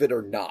believe it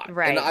or not,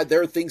 right? And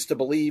there are things to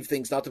believe,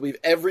 things not to believe.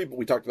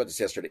 We talked about this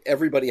yesterday.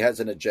 Everybody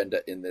has an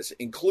agenda in this,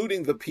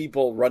 including the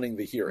people running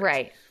the hearings.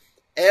 Right.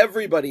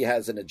 Everybody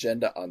has an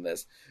agenda on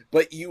this,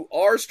 but you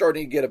are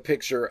starting to get a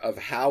picture of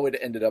how it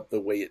ended up the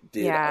way it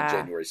did on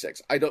January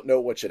 6th. I don't know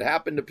what should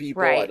happen to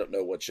people. Right. I don't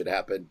know what should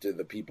happen to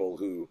the people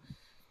who,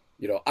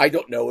 I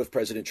don't know if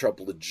President Trump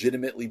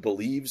legitimately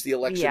believes the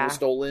election was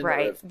stolen.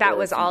 Right. Or if, that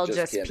was all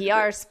just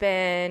PR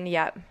spin.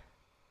 Yep.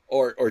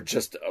 Or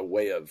just a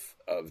way of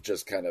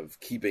just kind of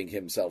keeping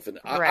himself in.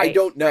 I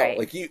don't know. Right.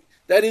 Like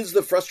that is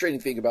the frustrating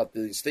thing about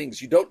these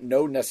things. You don't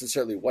know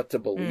necessarily what to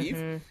believe.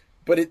 Mm-hmm.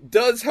 But it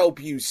does help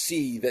you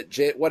see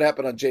that what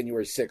happened on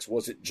January 6th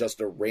wasn't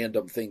just a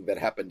random thing that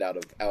happened out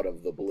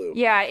of the blue.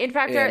 Yeah, in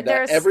fact,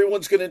 there's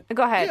everyone's going to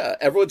go ahead. Yeah,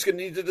 everyone's going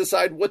to need to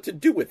decide what to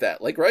do with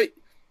that. Like, right?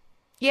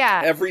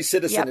 Yeah, every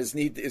citizen is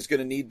going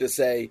to need to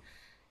say,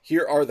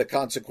 here are the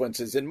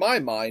consequences in my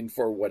mind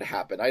for what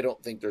happened. I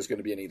don't think there's going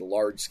to be any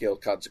large scale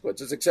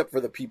consequences except for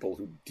the people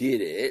who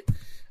did it.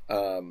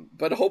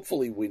 But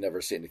hopefully we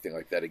never see anything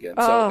like that again.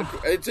 So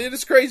it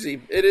is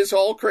crazy. It is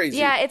all crazy.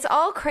 Yeah, it's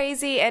all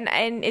crazy.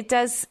 And it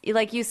does,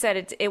 like you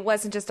said, it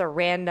wasn't just a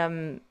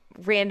random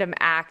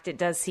act. It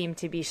does seem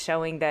to be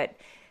showing that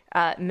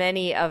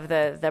many of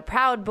the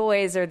Proud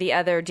Boys or the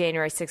other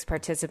January 6th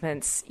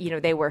participants,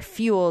 they were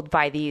fueled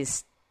by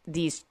these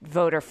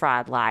voter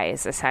fraud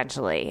lies,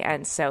 essentially.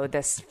 And so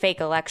this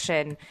fake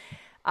election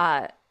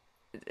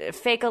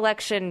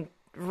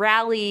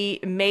rally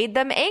made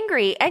them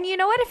angry. And you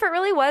know what? If it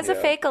really was a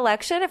fake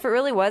election, if it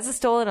really was a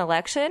stolen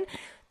election,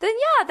 then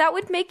yeah, that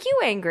would make you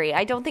angry.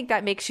 I don't think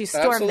that makes you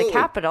storm the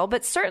Capitol,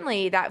 but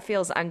certainly that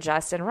feels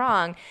unjust and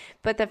wrong.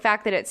 But the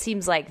fact that it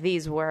seems like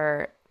these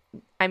are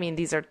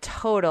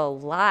total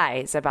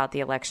lies about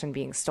the election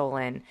being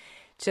stolen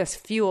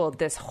just fueled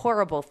this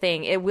horrible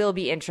thing. It will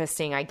be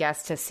interesting, I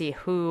guess, to see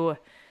who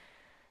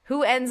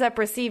ends up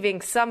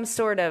receiving some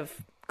sort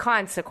of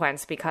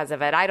consequence because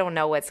of it. I don't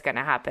know what's going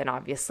to happen,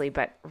 obviously,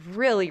 but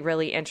really,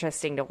 really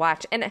interesting to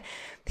watch. And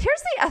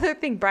here's the other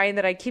thing, Brian,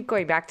 that I keep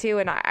going back to,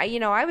 and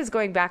I was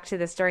going back to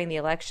this during the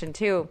election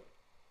too.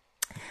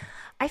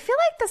 I feel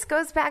like this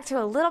goes back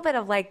to a little bit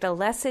of like the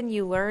lesson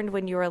you learned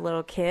when you were a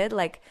little kid,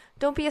 like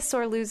don't be a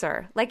sore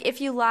loser. Like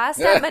if you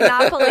lost at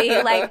Monopoly,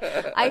 like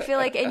I feel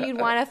like, and you'd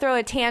want to throw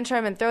a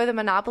tantrum and throw the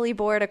Monopoly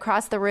board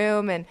across the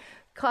room and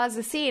cause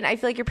a scene. I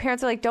feel like your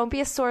parents are like, don't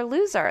be a sore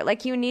loser.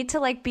 Like you need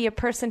to like be a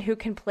person who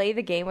can play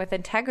the game with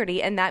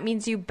integrity. And that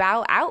means you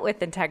bow out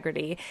with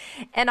integrity.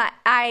 And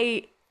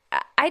I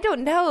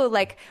don't know,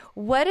 like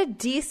what a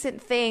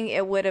decent thing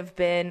it would have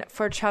been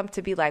for Trump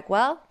to be like,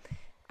 well,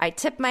 I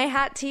tip my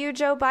hat to you,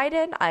 Joe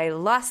Biden. I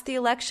lost the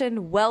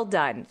election. Well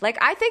done. Like,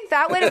 I think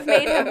that would have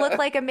made him look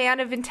like a man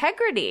of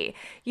integrity.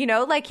 You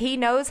know, like he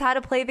knows how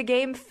to play the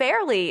game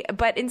fairly.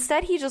 But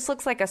instead, he just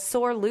looks like a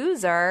sore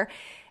loser.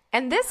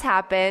 And this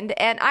happened.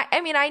 And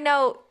I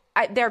know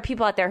there are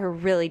people out there who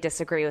really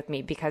disagree with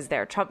me because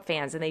they're Trump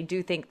fans and they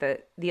do think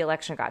that the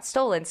election got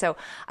stolen. So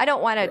I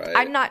don't want to,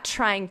 I'm not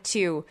trying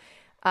to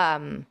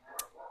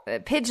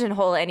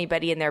pigeonhole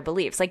anybody in their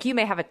beliefs. Like you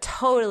may have a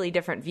totally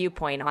different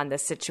viewpoint on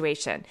this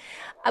situation,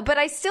 but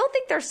I still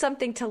think there's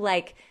something to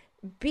like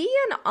be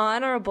an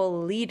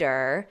honorable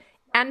leader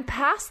and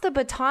pass the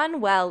baton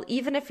well,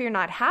 even if you're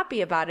not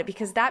happy about it,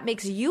 because that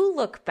makes you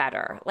look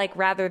better. Like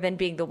rather than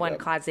being the one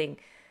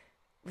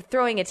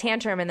throwing a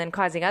tantrum and then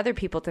causing other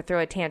people to throw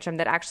a tantrum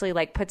that actually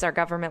like puts our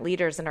government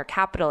leaders and our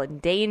capital in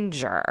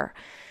danger.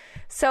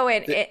 So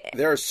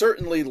there are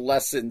certainly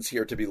lessons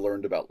here to be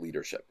learned about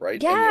leadership,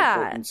 right?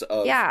 Yeah. And the importance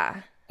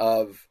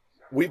of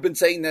we've been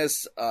saying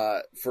this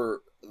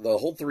for the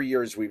whole 3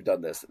 years we've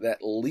done this, that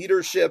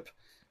leadership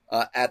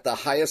at the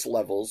highest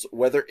levels,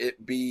 whether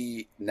it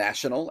be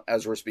national,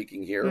 as we're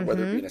speaking here,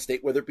 whether it be in a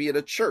state, whether it be in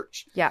a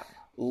church,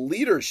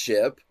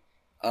 leadership,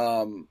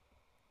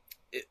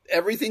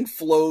 everything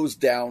flows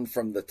down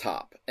from the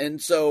top.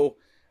 And so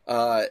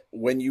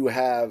when you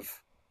have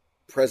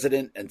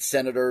president and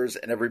senators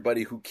and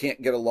everybody who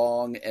can't get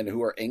along and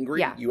who are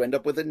angry, you end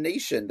up with a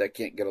nation that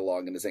can't get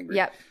along and is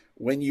angry.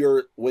 When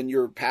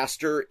your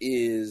pastor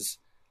is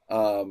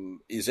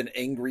an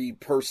angry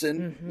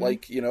person,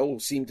 like, you know,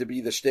 seemed to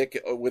be the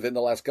shtick within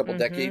the last couple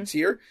decades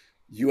here,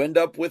 you end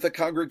up with a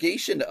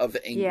congregation of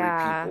angry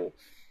people.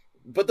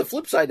 But the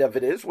flip side of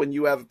it is when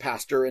you have a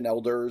pastor and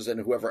elders and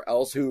whoever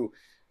else who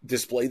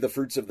display the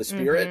fruits of the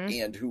Spirit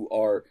and who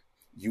are,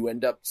 you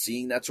end up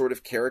seeing that sort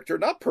of character,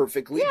 not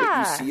perfectly, but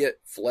you see it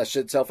flesh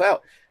itself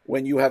out.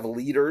 When you have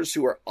leaders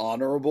who are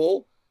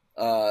honorable,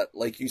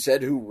 like you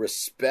said, who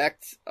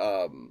respect,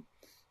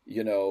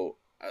 you know,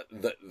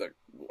 the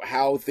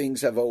how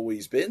things have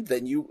always been,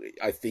 then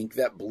I think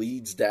that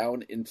bleeds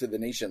down into the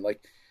nation.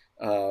 Like,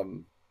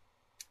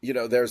 you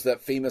know, there's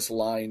that famous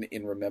line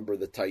in Remember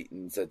the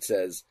Titans that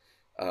says,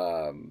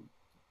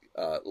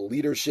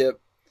 leadership,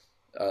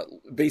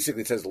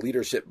 basically it says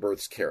leadership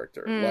births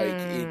character.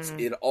 Like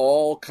it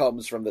all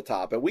comes from the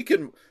top, and we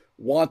can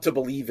want to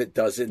believe it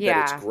doesn't,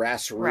 that it's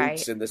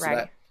grassroots and this and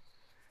that.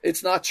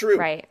 It's not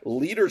true.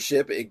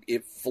 Leadership,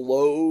 it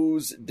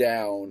flows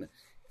down.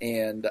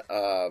 And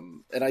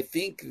I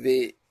think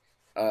that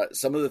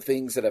some of the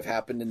things that have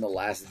happened in the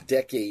last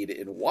decade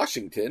in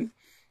Washington,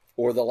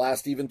 or the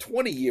last even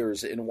 20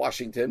 years in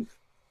Washington,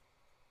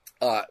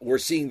 we're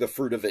seeing the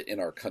fruit of it in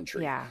our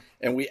country.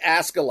 And we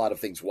ask a lot of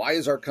things. Why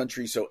is our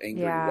country so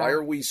angry? Why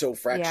are we so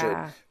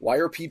fractured? Why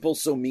are people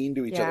so mean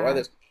to each other? Why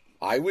this?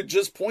 I would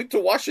just point to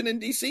Washington,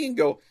 D.C. and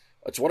go,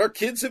 it's what our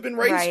kids have been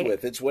raised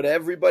with. It's what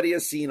everybody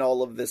has seen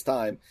all of this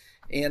time.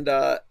 And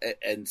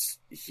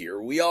here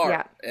we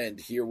are. And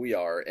here we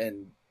are.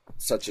 And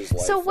such is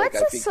life. So what's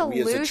the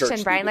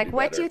solution, Brian? Like,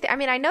 what do you I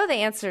mean, I know the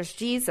answer is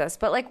Jesus,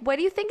 but like, what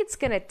do you think it's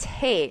going to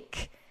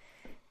take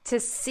to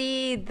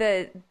see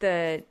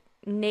the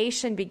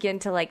nation begin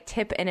to like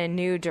tip in a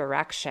new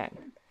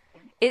direction?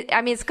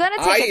 It's going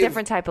to take a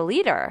different type of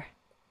leader.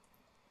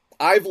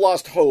 I've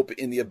lost hope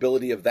in the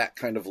ability of that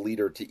kind of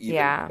leader to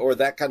even, or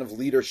that kind of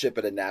leadership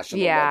at a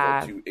national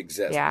level to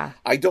exist.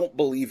 I don't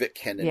believe it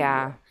can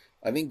anymore.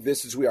 I think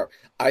this is where we are.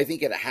 I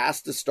think it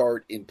has to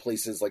start in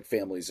places like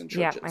families and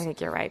churches. I think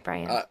you're right,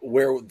 Brian.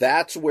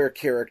 That's where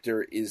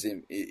character is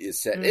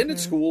set, and in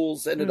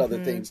schools and in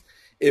other things.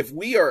 If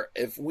we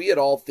at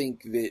all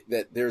think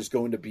that there's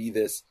going to be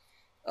this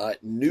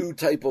new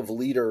type of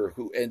leader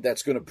and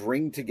that's going to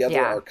bring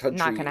together our country,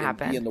 not going to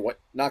happen.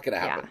 Not going to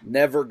happen.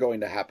 Never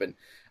going to happen.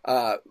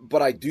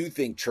 But I do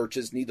think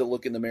churches need to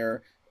look in the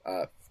mirror.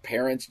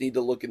 Parents need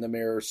to look in the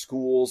mirror.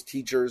 Schools,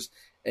 teachers,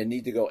 and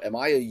need to go, am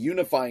I a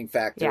unifying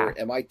factor?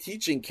 Yeah. Am I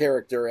teaching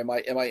character? Am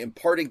I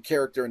imparting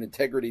character and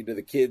integrity to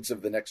the kids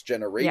of the next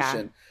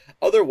generation? Yeah.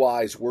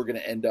 Otherwise, we're going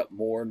to end up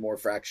more and more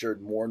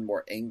fractured, more and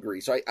more angry.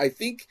 So I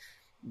think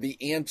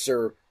the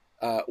answer,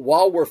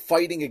 while we're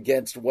fighting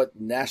against what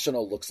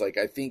national looks like,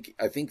 I think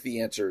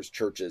the answer is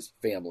churches,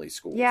 families,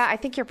 schools. Yeah, I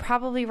think you're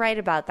probably right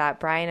about that,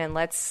 Brian. And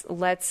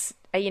let's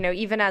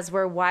even as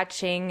we're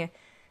watching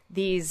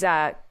these,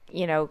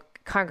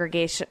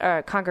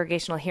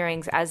 congregational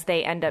hearings as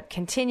they end up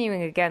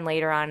continuing again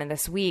later on in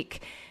this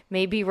week,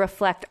 maybe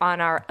reflect on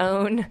our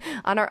own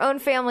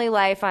family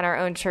life, on our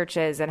own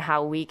churches, and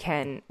how we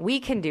can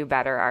do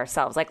better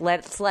ourselves. Like,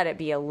 let's let it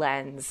be a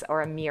lens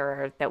or a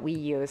mirror that we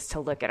use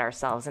to look at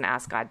ourselves and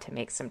ask God to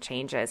make some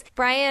changes.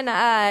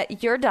 Brian,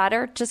 your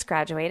daughter just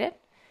graduated.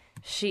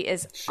 She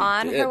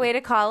on her way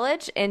to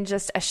college in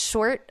just a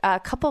short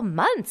couple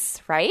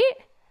months, right?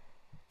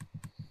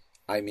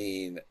 I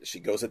mean, she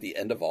goes at the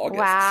end of August.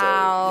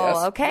 Wow. So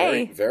yes, okay.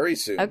 Very, very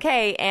soon.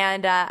 Okay.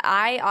 And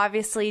I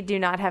obviously do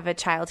not have a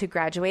child who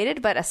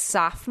graduated, but a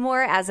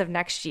sophomore as of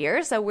next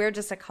year. So we're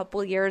just a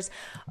couple years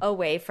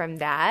away from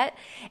that.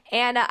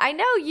 And I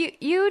know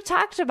you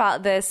talked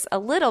about this a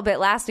little bit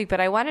last week, but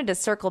I wanted to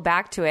circle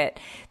back to it.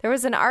 There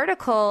was an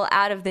article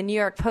out of the New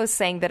York Post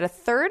saying that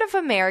 1/3 of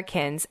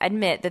Americans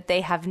admit that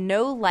they have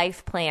no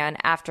life plan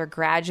after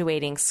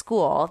graduating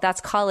school. That's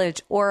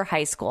college or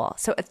high school.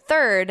 So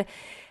 1/3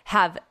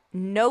 have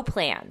no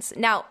plans.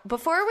 Now,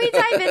 before we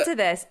dive into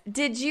this,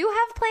 did you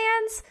have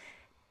plans?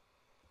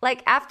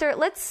 Like after,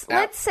 let's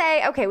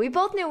say, okay, we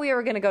both knew we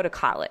were going to go to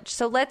college.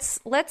 So let's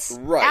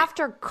right.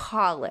 After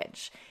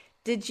college,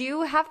 did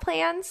you have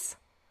plans?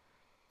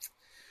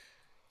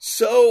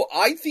 So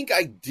I think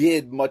I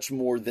did much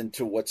more than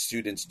to what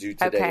students do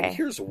today. Okay. And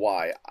here's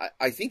why.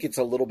 I think it's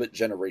a little bit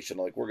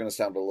generational. Like, we're going to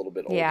sound a little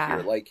bit old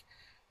here. Like,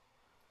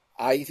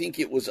 I think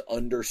it was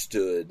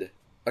understood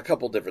a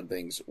couple different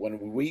things.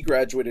 When we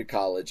graduated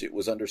college, it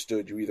was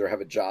understood you either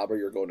have a job or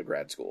you're going to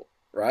grad school,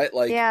 right?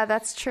 Like, yeah,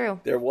 that's true.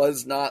 There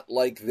was not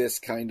like this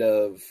kind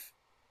of,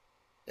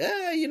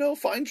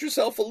 find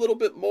yourself a little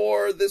bit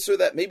more, this or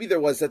that. Maybe there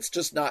was. That's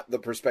just not the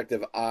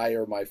perspective I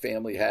or my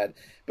family had.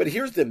 But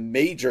here's the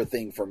major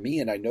thing for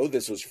me, and I know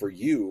this was for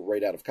you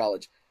right out of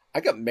college. I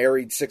got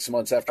married 6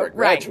 months after I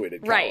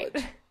graduated college.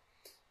 Right.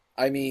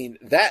 I mean,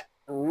 that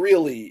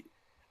really,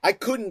 I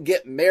couldn't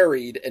get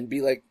married and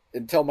be like,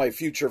 and tell my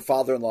future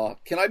father-in-law,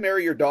 can I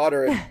marry your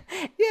daughter? And,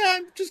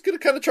 I'm just going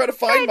to kind of try to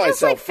find myself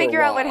just like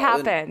figure out what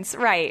happens.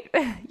 Right.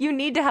 You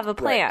need to have a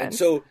plan. Right. And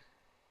so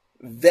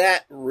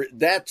that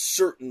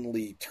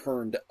certainly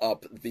turned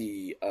up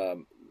the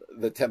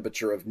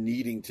temperature of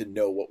needing to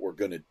know what we're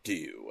going to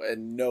do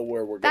and know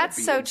where we're going to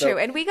be. That's so true.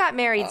 And we got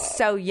married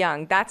so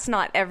young. That's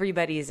not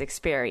everybody's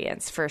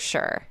experience, for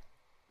sure.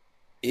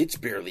 It's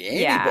barely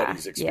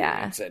anybody's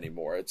experience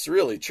anymore. It's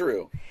really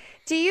true.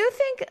 Do you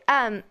think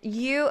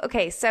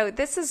so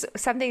this is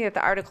something that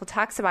the article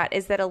talks about,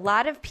 is that a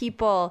lot of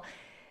people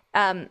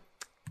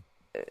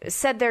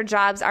said their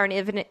jobs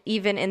aren't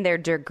even in their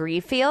degree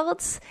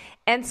fields.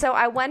 And so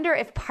I wonder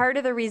if part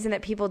of the reason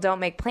that people don't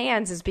make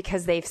plans is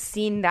because they've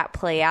seen that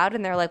play out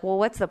and they're like, well,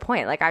 what's the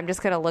point? Like, I'm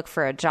just going to look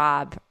for a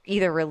job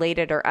either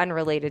related or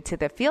unrelated to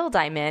the field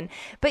I'm in.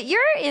 But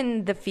you're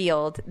in the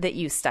field that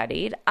you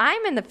studied.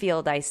 I'm in the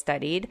field I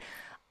studied.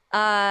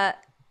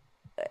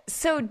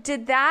 So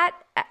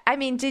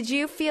did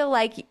you feel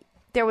like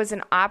there was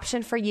an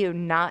option for you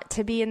not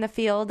to be in the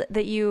field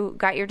that you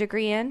got your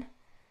degree in?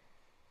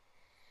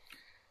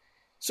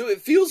 So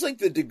it feels like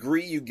the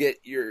degree you get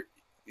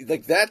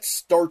that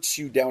starts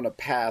you down a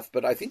path,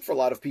 but I think for a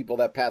lot of people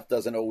that path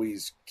doesn't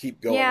always keep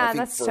going. Yeah, I think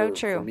that's so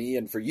true. For me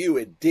and for you,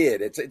 it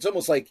did. It's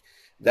almost like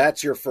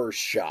that's your first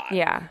shot.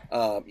 Yeah.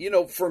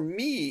 For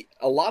me,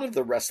 a lot of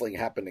the wrestling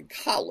happened in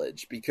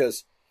college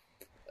because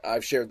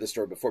I've shared this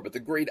story before, but the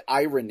great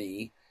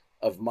irony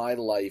of my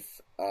life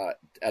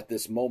at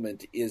this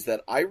moment is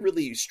that I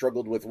really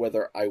struggled with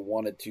whether I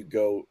wanted to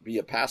go be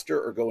a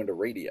pastor or go into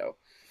radio.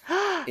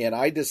 And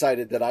I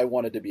decided that I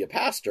wanted to be a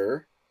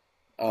pastor.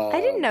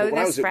 I didn't know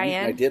this,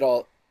 Brian.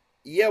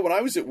 When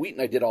I was at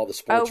Wheaton, I did all the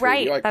sports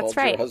radio. I called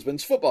your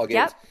husband's football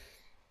games.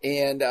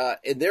 Yep.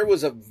 And there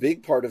was a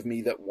big part of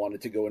me that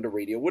wanted to go into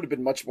radio. Would have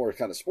been much more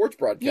kind of sports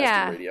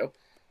broadcasting radio.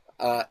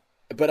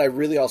 But I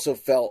really also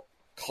felt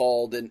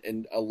called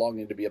and a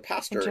longing to be a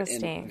pastor.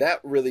 And that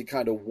really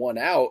kind of won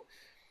out.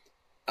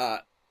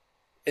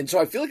 And so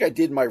I feel like I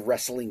did my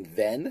wrestling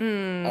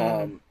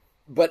then.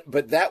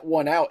 But that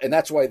won out. And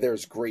that's why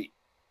there's great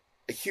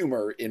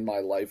humor in my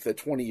life that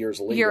 20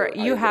 years later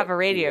you have a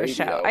radio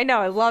show. I know,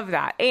 I love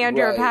that. And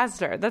you're a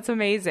pastor. That's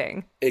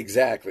amazing.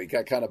 Exactly.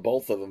 Got kind of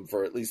both of them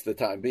for at least the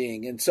time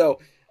being. And so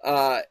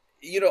I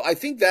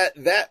think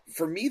that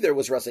for me there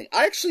was wrestling.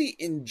 I actually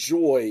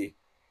enjoy,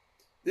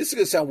 this is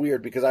going to sound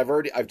weird because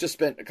I've just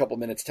spent a couple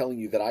minutes telling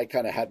you that I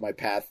kind of had my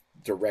path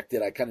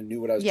directed. I kind of knew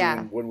what I was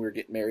doing when we were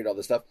getting married, all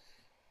this stuff.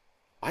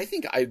 I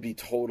think I'd be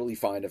totally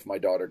fine if my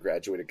daughter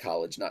graduated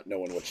college not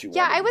knowing what she wanted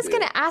to do. Yeah, I was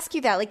going to ask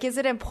you that. Like, is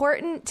it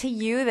important to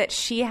you that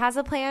she has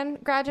a plan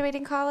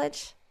graduating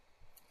college?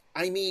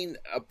 I mean,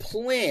 a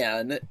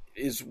plan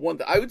is one.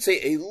 I would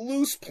say a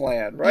loose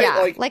plan, right?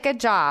 Yeah, like a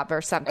job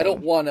or something. I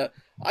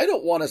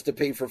don't want us to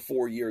pay for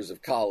 4 years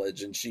of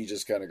college and she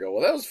just kind of go,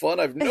 well, that was fun.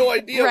 I have no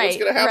idea what's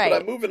going to happen.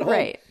 I'm moving home.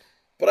 Right.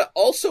 But I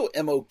also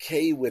am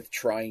okay with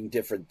trying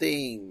different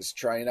things,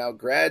 trying out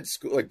grad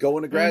school, like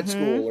going to grad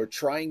school or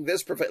trying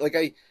this.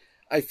 Like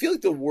I feel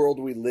like the world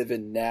we live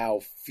in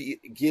now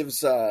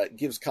gives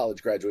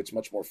college graduates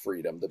much more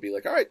freedom to be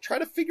like, all right, try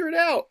to figure it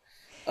out.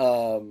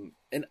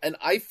 And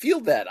I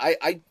feel that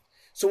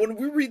so when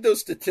we read those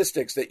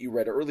statistics that you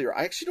read earlier,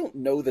 I actually don't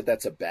know that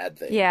that's a bad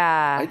thing.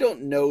 Yeah. I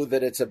don't know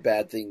that it's a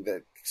bad thing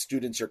that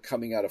students are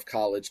coming out of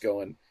college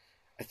going,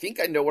 I think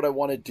I know what I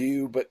want to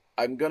do, but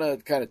I'm going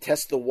to kind of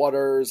test the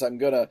waters. I'm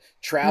going to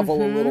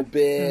travel a little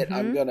bit.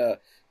 I'm going to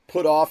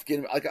put off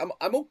getting, like,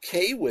 I'm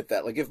okay with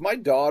that. Like if my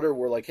daughter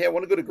were like, hey, I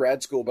want to go to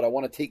grad school, but I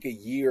want to take a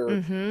year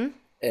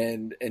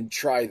and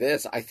try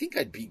this, I think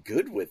I'd be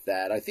good with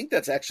that. I think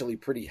that's actually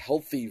pretty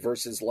healthy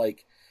versus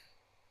like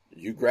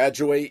you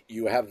graduate,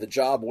 you have the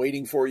job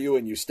waiting for you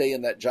and you stay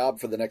in that job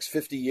for the next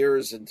 50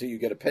 years until you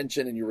get a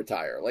pension and you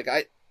retire. Like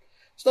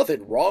there's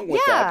nothing wrong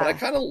with that, but I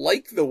kind of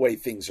like the way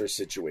things are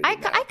situated. I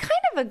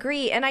kind of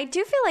agree. And I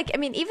do feel like, I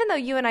mean, even though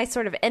you and I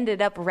sort of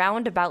ended up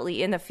roundaboutly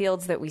in the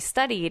fields that we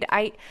studied,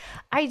 I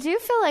do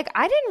feel like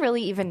I didn't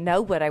really even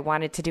know what I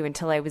wanted to do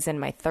until I was in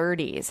my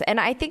 30s. And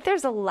I think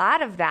there's a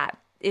lot of that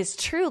is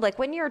true. Like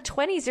when you're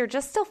 20s, you're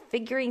just still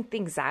figuring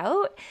things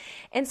out.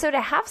 And so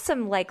to have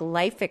some like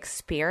life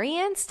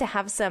experience, to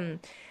have some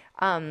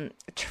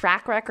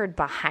track record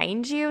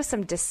behind you,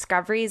 some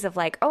discoveries of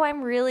like, oh,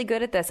 I'm really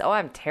good at this. Oh,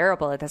 I'm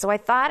terrible at this. Oh, I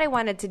thought I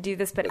wanted to do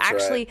this, but that's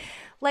actually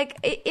like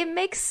it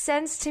makes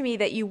sense to me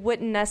that you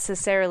wouldn't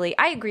necessarily,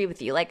 I agree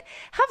with you, like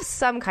have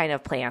some kind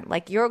of plan.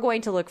 Like you're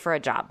going to look for a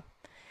job,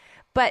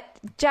 but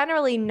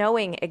generally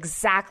knowing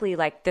exactly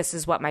like this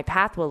is what my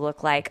path will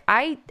look like.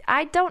 I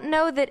don't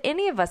know that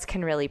any of us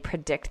can really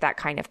predict that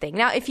kind of thing.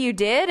 Now, if you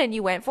did and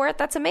you went for it,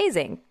 that's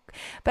amazing.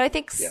 But I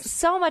think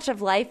so much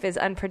of life is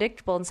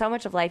unpredictable and so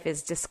much of life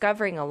is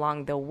discovering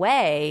along the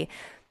way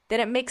that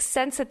it makes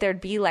sense that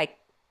there'd be like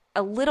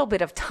a little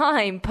bit of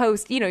time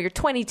post, you're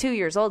 22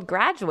 years old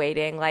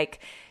graduating, like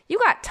you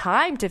got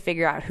time to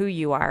figure out who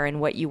you are and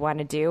what you want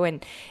to do.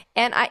 And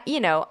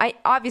I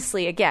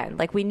obviously, again,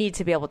 like we need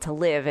to be able to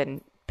live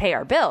and pay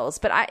our bills,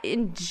 but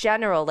in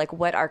general, like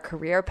what our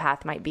career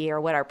path might be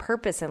or what our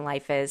purpose in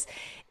life is,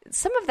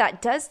 some of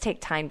that does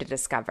take time to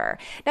discover.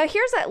 Now,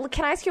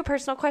 can I ask you a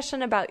personal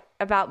question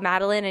about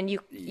Madeline? And you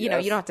know,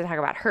 you don't have to talk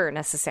about her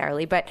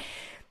necessarily, but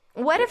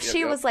what if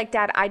she was like,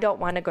 Dad, I don't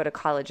want to go to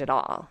college at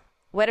all?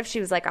 What if she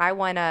was like, I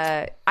want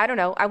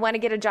to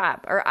get a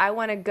job, or I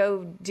want to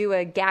go do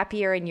a gap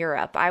year in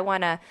Europe.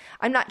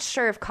 I'm not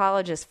sure if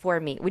college is for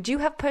me. Would you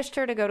have pushed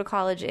her to go to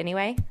college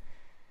anyway?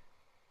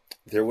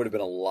 There would have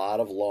been a lot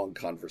of long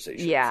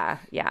conversations. Yeah.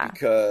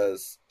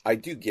 Because I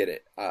do get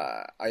it.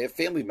 I have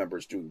family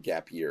members doing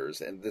gap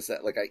years, and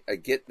I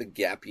get the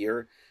gap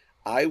year.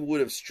 I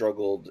would have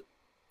struggled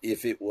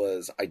if it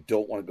was, I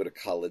don't want to go to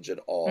college at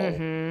all.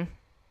 Mm-hmm.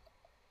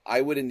 I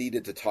would have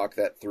needed to talk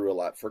that through a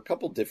lot for a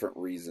couple different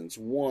reasons.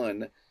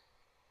 One,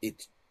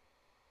 it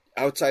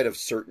outside of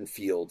certain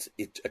fields,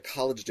 a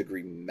college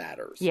degree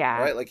matters. Yeah.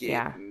 Right? Like it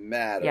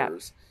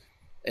matters.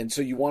 Yeah. And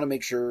so you want to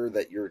make sure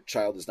that your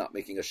child is not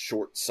making a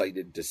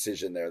short-sighted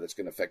decision there that's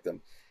going to affect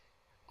them.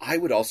 I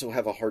would also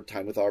have a hard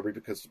time with Aubrey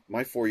because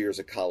my 4 years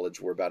of college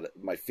were about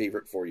my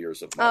favorite 4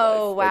 years of my life.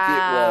 Oh,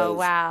 wow.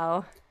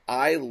 Wow.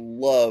 I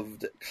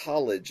loved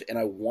college, and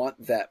I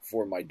want that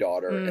for my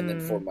daughter and then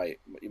for my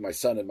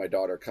son and my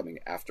daughter coming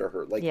after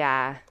her. Like,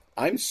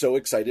 I'm so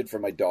excited for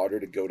my daughter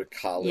to go to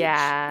college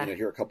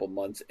here a couple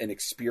months and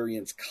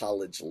experience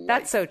college life.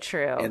 That's so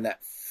true. And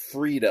that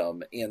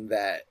freedom and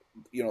that,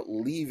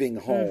 leaving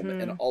home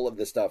and all of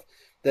this stuff.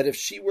 That if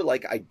she were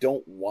like, I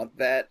don't want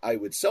that, I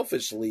would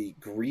selfishly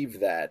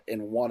grieve that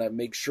and want to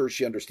make sure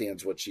she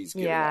understands what she's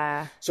giving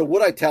up. So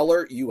would I tell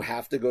her, you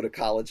have to go to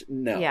college?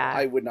 No,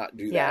 I would not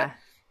do that.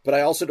 But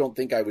I also don't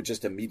think I would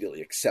just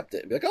immediately accept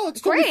it and be like, oh,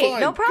 it's totally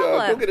fine. No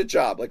problem. Go get a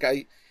job. Like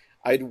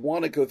I'd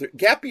want to go through.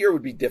 Gap year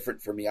would be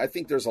different for me. I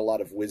think there's a lot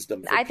of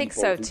wisdom for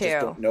people who just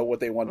don't know what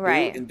they want to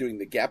do in doing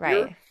the gap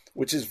year,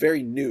 which is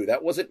very new.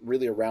 That wasn't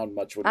really around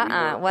much when we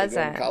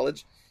were in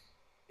college.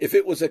 If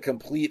it was a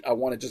complete, I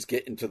want to just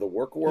get into the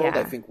work world,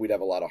 I think we'd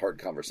have a lot of hard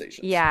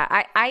conversations.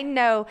 Yeah, I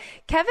know.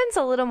 Kevin's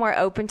a little more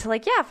open to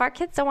like, if our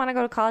kids don't want to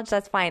go to college,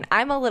 that's fine.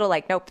 I'm a little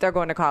like, nope, they're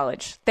going to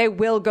college. They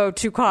will go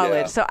to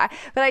college. Yeah.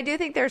 But I do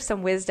think there's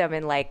some wisdom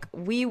in like,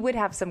 we would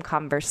have some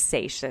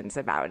conversations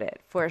about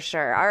it for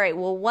sure. All right,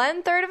 well,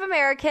 1/3 of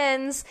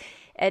Americans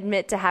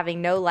admit to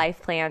having no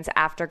life plans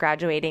after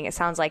graduating. It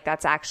sounds like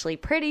that's actually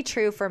pretty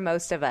true for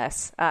most of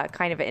us.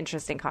 Kind of an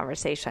interesting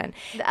conversation.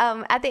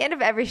 At the end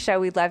of every show,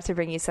 we'd love to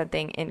bring you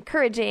something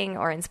encouraging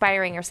or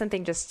inspiring or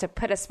something just to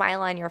put a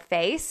smile on your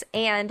face.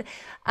 And,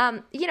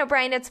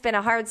 Brian, it's been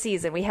a hard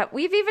season.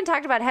 We've even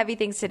talked about heavy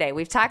things today.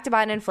 We've talked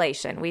about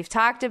inflation. We've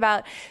talked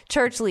about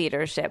church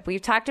leadership.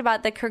 We've talked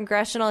about the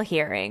congressional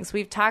hearings.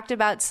 We've talked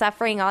about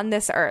suffering on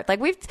this earth. Like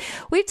we've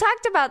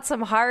talked about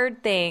some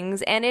hard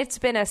things, and it's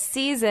been a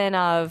season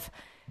of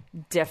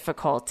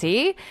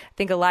difficulty. I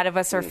think a lot of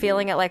us are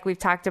feeling it, like we've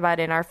talked about,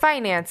 in our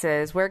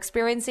finances. We're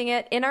experiencing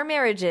it in our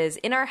marriages,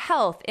 in our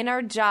health, in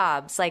our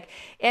jobs.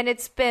 And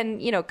it's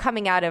been,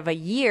 coming out of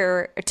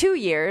 2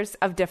 years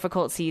of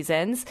difficult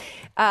seasons.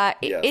 Yes.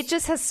 It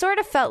just has sort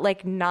of felt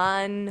like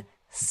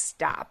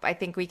non-stop. I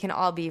think we can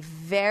all be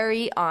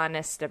very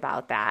honest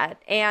about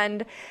that.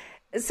 And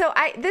so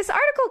this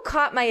article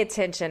caught my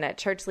attention at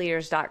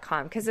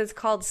churchleaders.com because it's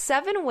called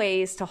 7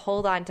 Ways to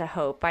Hold On to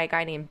Hope by a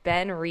guy named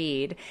Ben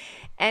Reed.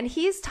 And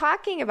he's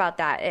talking about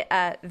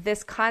that,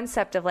 this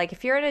concept of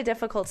if you're in a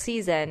difficult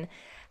season,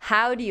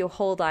 how do you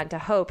hold on to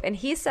hope? And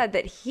he said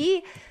that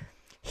he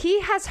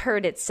has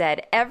heard it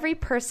said every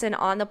person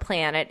on the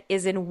planet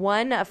is in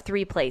one of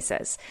 3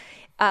 places.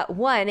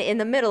 1, in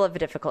the middle of a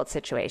difficult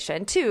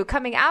situation. 2,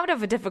 coming out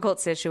of a difficult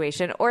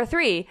situation. Or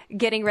 3,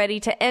 getting ready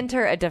to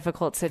enter a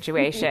difficult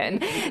situation.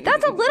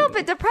 That's a little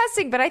bit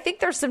depressing, but I think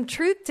there's some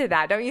truth to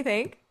that, don't you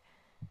think?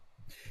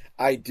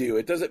 I do.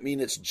 It doesn't mean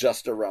it's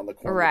just around the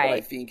corner. Right. But I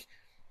think,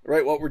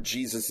 what were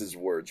Jesus's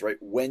words, right?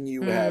 When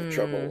you have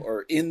trouble,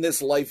 or in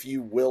this life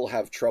you will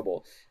have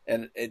trouble.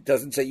 And it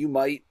doesn't say you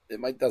might.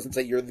 Doesn't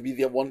say you're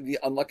one of the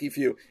unlucky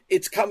few.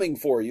 It's coming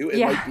for you.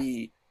 It might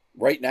be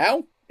right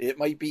now. It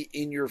might be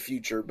in your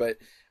future, but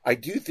I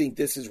do think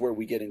this is where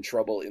we get in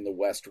trouble in the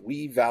West.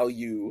 We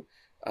value,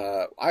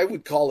 I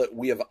would call it,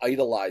 we have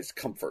idolized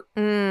comfort.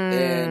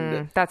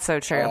 And that's so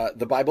true.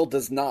 The Bible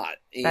does not.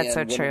 And that's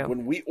so true.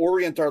 When we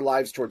orient our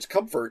lives towards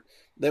comfort,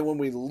 then when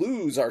we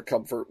lose our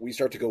comfort, we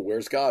start to go,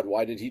 where's God?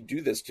 Why did he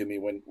do this to me?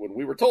 When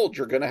we were told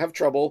you're going to have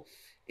trouble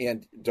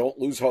and don't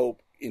lose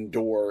hope,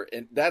 endure.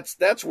 And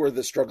that's where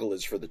the struggle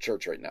is for the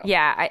church right now.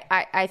 Yeah,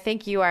 I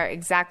think you are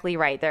exactly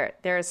right.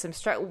 There is some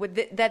struggle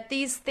with that.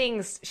 These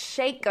things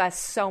shake us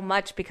so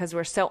much because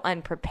we're so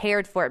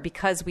unprepared for it,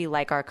 because we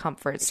like our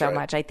comfort so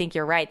much. I think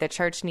you're right. The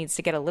church needs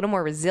to get a little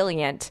more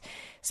resilient,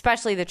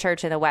 especially the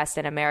church in the West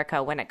and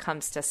America, when it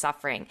comes to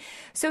suffering.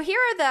 So here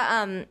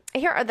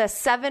are the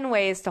 7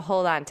 ways to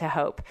hold on to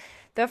hope.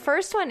 The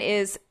first one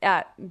is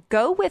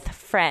go with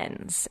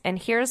friends. And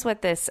here's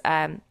what this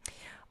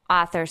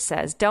author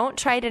says: don't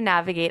try to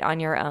navigate on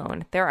your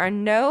own. There are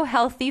no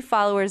healthy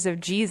followers of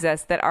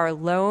Jesus that are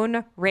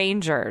lone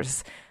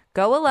rangers.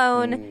 Go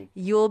alone,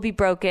 you'll be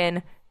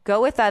broken.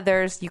 Go with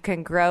others, you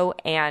can grow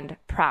and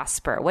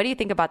prosper. What do you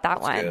think about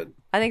that one? Good.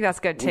 I think that's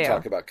good too. We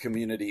talk about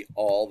community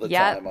all the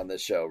time on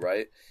this show,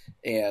 right?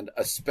 And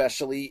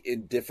especially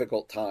in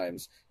difficult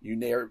times,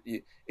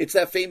 it's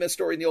that famous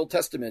story in the Old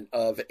Testament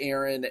of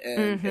Aaron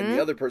and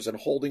the other person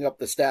holding up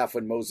the staff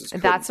when Moses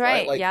couldn't. That's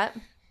right.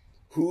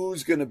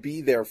 Who's going to be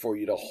there for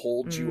you to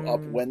hold you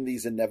up when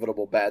these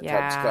inevitable bad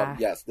times come?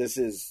 Yes, this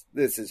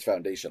is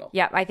foundational.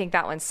 Yeah, I think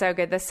that one's so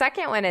good. The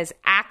second one is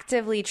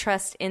actively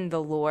trust in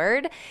the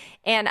Lord.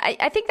 And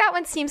I think that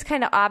one seems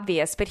kind of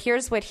obvious, but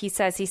here's what he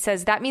says. He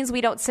says, that means we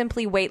don't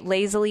simply wait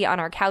lazily on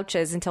our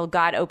couches until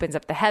God opens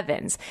up the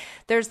heavens.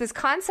 There's this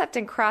concept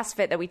in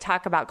CrossFit that we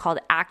talk about called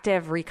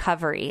active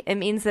recovery. It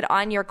means that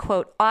on your,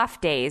 quote,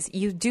 off days,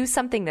 you do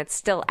something that's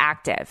still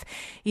active.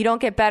 You don't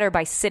get better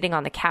by sitting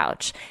on the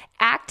couch.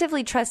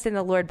 Actively trust in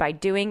the Lord by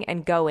doing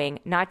and going,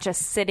 not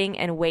just sitting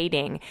and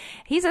waiting.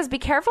 He says, be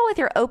careful with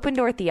your open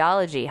door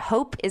theology.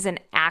 Hope is an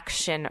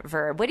action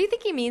verb. What do you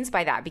think he means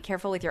by that? Be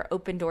careful with your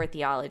open door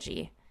theology.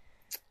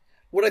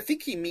 What I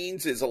think he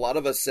means is a lot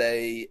of us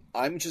say,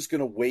 I'm just going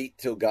to wait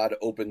till God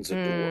opens a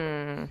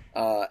door.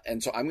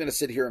 And so I'm going to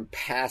sit here and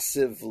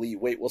passively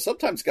wait. Well,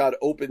 sometimes God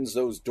opens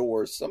those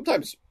doors,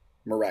 sometimes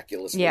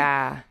miraculously.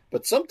 Yeah.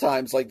 But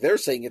sometimes, like they're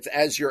saying, it's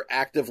as you're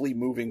actively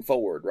moving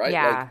forward, right?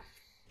 Yeah.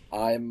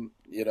 I'm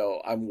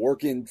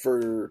working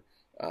for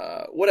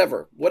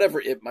whatever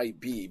it might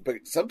be. But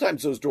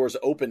sometimes those doors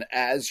open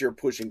as you're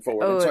pushing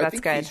forward. Oh, and so that's I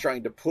think good. He's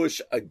trying to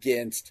push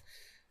against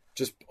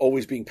just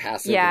always being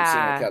passive and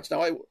sitting on the couch.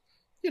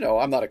 Now,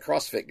 I'm not a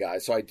CrossFit guy,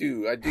 so I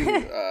do.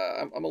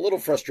 I'm a little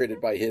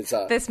frustrated by his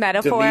this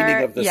metaphor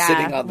demeaning of the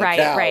sitting on the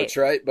couch,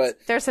 right? But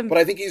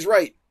I think he's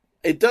right.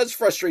 It does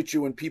frustrate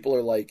you when people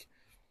are like,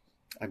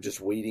 I'm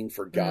just waiting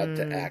for God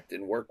to act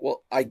and work.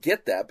 Well, I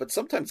get that, but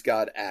sometimes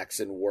God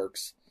acts and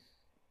works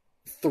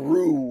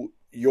through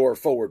your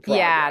forward progress.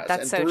 Yeah,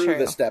 that's and so through true.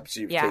 the steps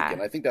you've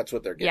taken. I think that's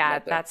what they're getting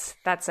at there.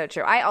 That's so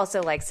true. I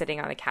also like sitting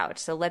on the couch,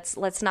 so let's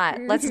not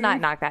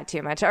knock that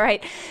too much. All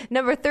right,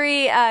 number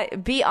 3,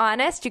 be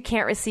honest. You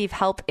can't receive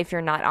help if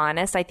you're not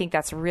honest. I think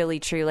that's really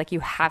true. Like, you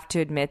have to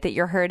admit that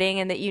you're hurting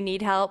and that you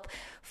need help.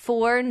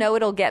 4, know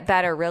it'll get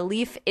better.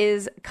 Relief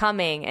is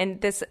coming. And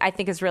this, I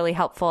think, is really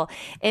helpful.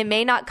 It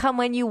may not come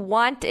when you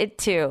want it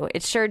to.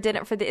 It sure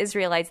didn't for the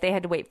Israelites. They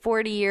had to wait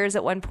 40 years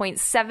at one point,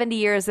 70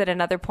 years at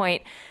another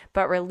point.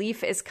 But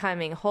relief is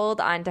coming. Hold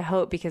on to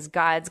hope, because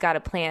God's got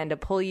a plan to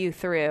pull you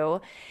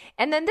through.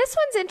 And then this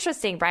one's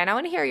interesting, Brian. I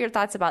want to hear your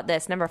thoughts about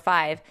this. Number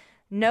 5,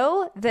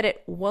 know that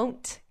it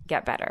won't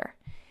get better.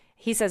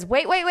 He says,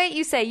 wait,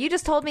 you say, you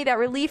just told me that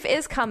relief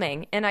is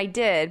coming. And I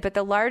did. But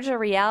the larger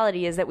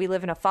reality is that we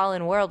live in a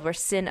fallen world where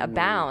sin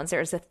abounds.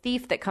 There's a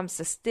thief that comes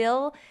to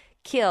steal,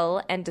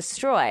 kill, and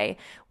destroy,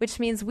 which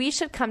means we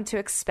should come to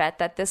expect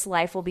that this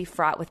life will be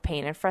fraught with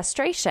pain and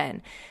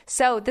frustration.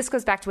 So this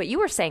goes back to what you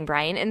were saying,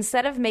 Brian.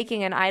 Instead of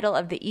making an idol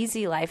of the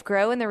easy life,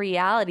 grow in the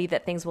reality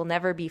that things will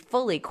never be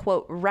fully,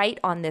 quote, right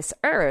on this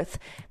earth,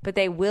 but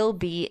they will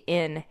be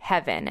in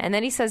heaven. And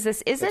then he says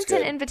this isn't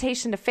an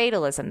invitation to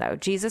fatalism, though.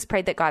 Jesus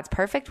prayed that God's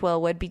perfect will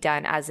would be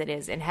done as it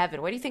is in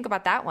heaven. What do you think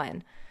about that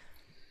one?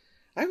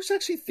 I was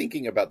actually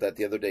thinking about that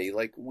the other day.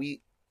 Like,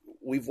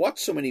 we've watched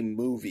so many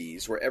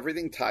movies where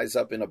everything ties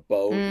up in a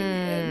bow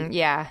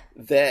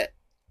that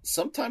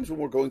sometimes when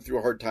we're going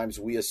through hard times,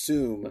 we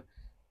assume,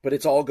 but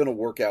it's all going to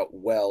work out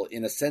well,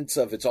 in a sense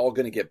of it's all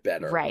going to get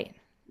better right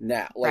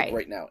now.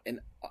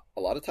 And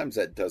a lot of times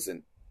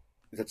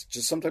that's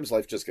just, sometimes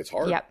life just gets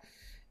hard. Yep.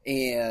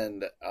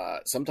 And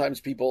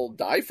sometimes people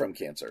die from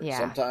cancer. Yeah.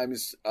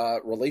 Sometimes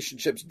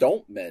relationships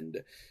don't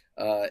mend,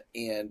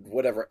 and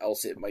whatever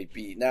else it might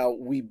be. Now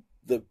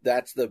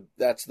that's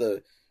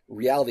the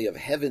reality of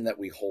heaven that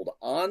we hold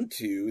on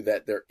to,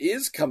 that there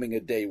is coming a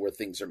day where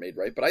things are made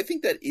right. But I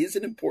think that is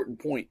an important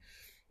point.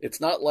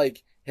 It's not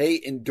like, hey,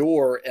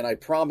 endure, and I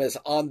promise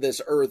on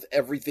this earth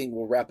everything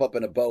will wrap up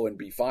in a bow and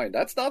be fine.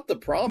 That's not the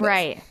promise.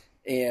 Right.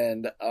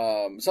 And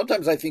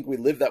sometimes I think we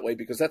live that way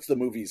because that's the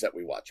movies that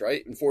we watch,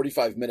 right? In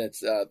 45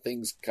 minutes,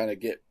 things kind of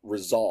get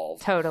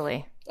resolved.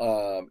 Totally.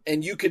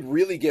 And you could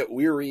really get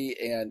weary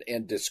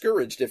and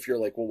discouraged if you're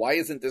like, well, why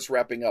isn't this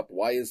wrapping up?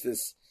 Why is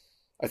this?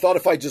 I thought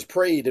if I just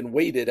prayed and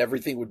waited,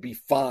 everything would be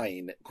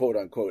fine, quote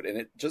unquote. And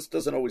it just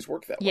doesn't always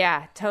work that way.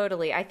 Yeah,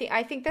 totally.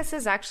 I think this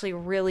is actually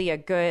really a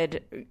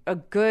good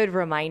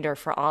reminder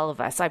for all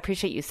of us. I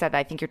appreciate you said that.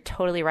 I think you're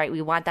totally right.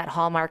 We want that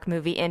Hallmark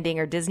movie ending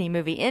or Disney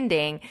movie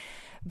ending,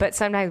 but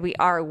sometimes we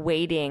are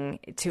waiting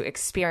to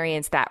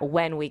experience that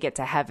when we get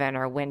to heaven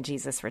or when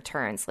Jesus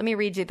returns. Let me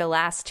read you the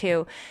last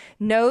 2.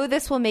 Know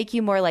this will make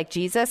you more like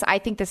Jesus. I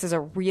think this is a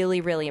really,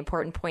 really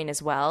important point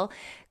as well.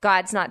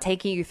 God's not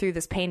taking you through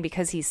this pain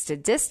because he's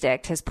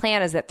sadistic. His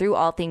plan is that through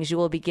all things, you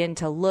will begin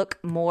to look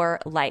more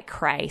like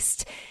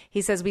Christ.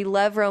 He says, we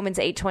love Romans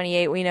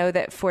 8:28. We know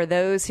that for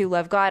those who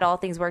love God, all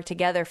things work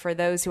together for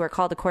those who are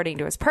called according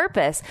to his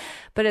purpose.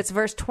 But it's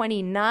verse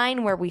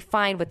 29 where we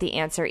find what the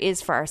answer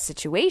is for our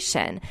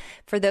situation.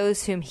 For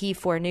those whom he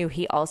foreknew,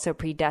 he also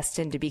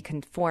predestined to be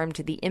conformed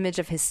to the image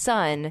of his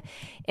Son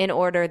in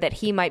order that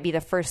he might be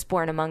the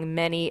firstborn among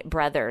many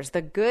brothers.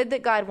 The good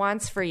that God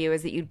wants for you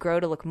is that you'd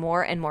grow to look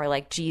more and more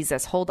like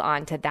Jesus. Hold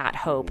on to that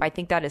hope. I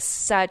think that is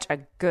such a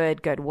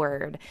good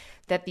word,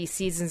 that these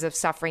seasons of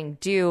suffering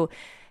do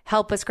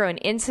help us grow in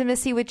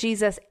intimacy with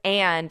Jesus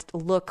and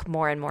look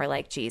more and more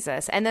like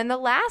Jesus. And then the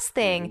last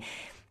thing,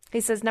 he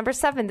says, number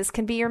 7, this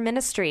can be your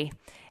ministry.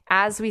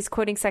 As he's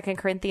quoting 2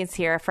 Corinthians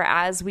here, for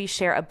as we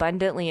share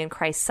abundantly in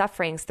Christ's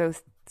sufferings,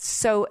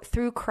 so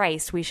through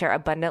Christ we share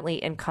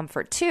abundantly in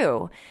comfort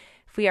too.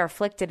 If we are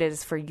afflicted, it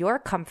is for your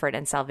comfort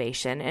and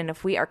salvation. And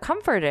if we are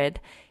comforted,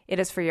 it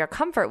is for your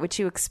comfort, which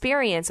you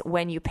experience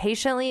when you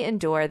patiently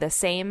endure the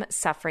same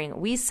suffering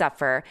we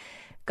suffer.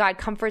 God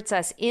comforts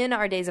us in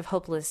our days of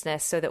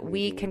hopelessness so that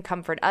we can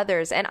comfort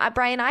others. And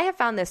Brian, I have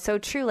found this so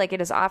true. Like,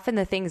 it is often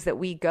the things that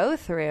we go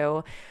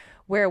through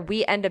where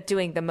we end up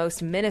doing the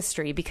most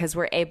ministry because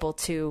we're able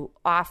to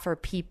offer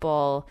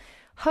people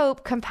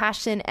hope,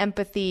 compassion,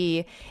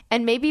 empathy,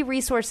 and maybe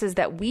resources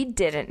that we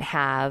didn't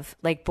have,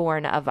 like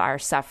born of our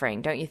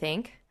suffering. Don't you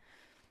think?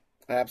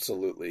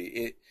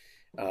 Absolutely.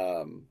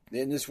 And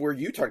this is where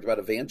you talked about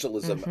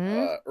evangelism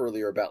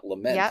earlier, about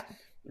lament,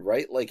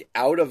 right? Like,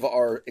 out of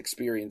our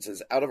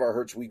experiences, out of our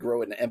hurts, we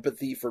grow in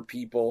empathy for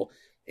people,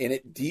 and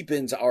it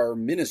deepens our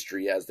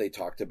ministry, as they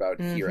talked about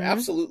here.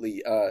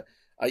 Absolutely.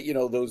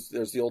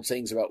 There's the old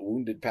sayings about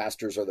wounded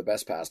pastors are the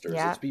best pastors.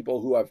 It's people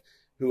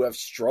who have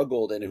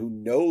struggled and who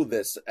know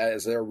this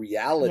as their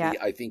reality,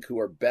 I think, who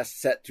are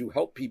best set to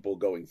help people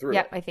going through.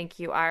 Yep, I think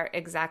you are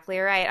exactly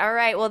right. All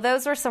right. Well,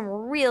 those were some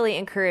really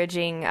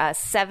encouraging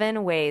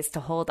 7 ways to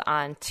hold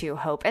on to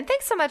hope. And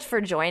thanks so much for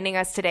joining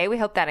us today. We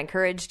hope that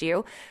encouraged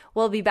you.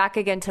 We'll be back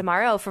again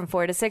tomorrow from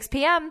 4 to 6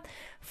 p.m.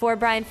 For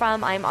Brian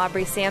Fromm, I'm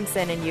Aubrey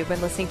Sampson, and you've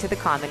been listening to The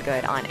Common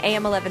Good on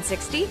AM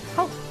 1160,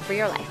 Hope for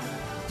Your Life.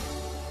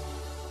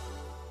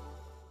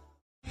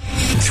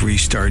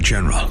 Three-star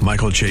general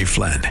Michael J.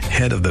 Flynn,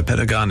 head of the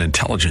Pentagon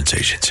Intelligence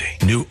Agency,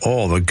 knew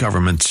all the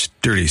government's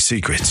dirty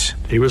secrets.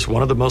 He was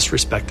one of the most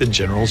respected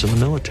generals in the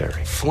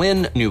military.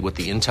 Flynn knew what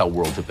the intel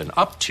world had been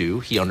up to.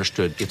 He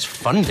understood its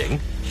funding.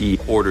 He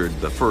ordered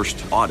the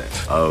first audit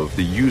of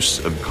the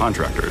use of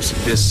contractors.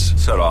 This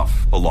set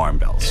off alarm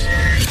bells.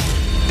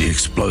 The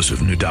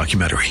explosive new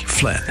documentary,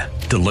 Flynn,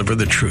 Deliver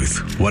the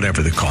Truth,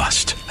 Whatever the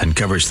Cost,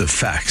 uncovers the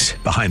facts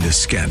behind this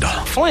scandal.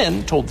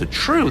 Flynn told the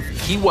truth.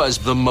 He was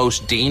the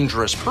most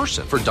dangerous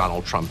person for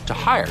Donald Trump to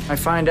hire. I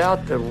find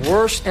out the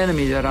worst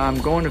enemy that I'm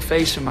going to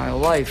face in my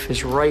life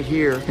is right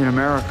here in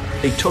America.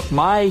 They took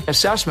my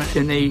assessment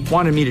and they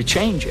wanted me to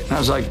change it. And I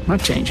was like, I'm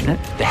not changing it.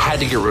 They had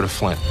to get rid of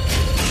Flynn.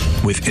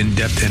 With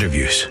in-depth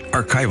interviews,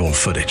 archival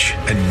footage,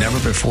 and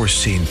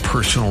never-before-seen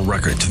personal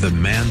records of the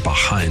man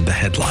behind the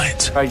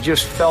headlines. I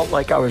just felt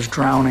like I was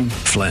drowning.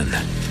 Flynn,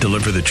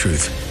 Deliver the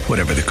Truth,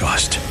 Whatever the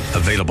Cost.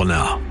 Available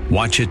now.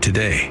 Watch it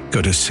today.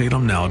 Go to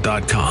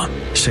salemnow.com.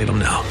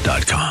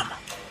 salemnow.com.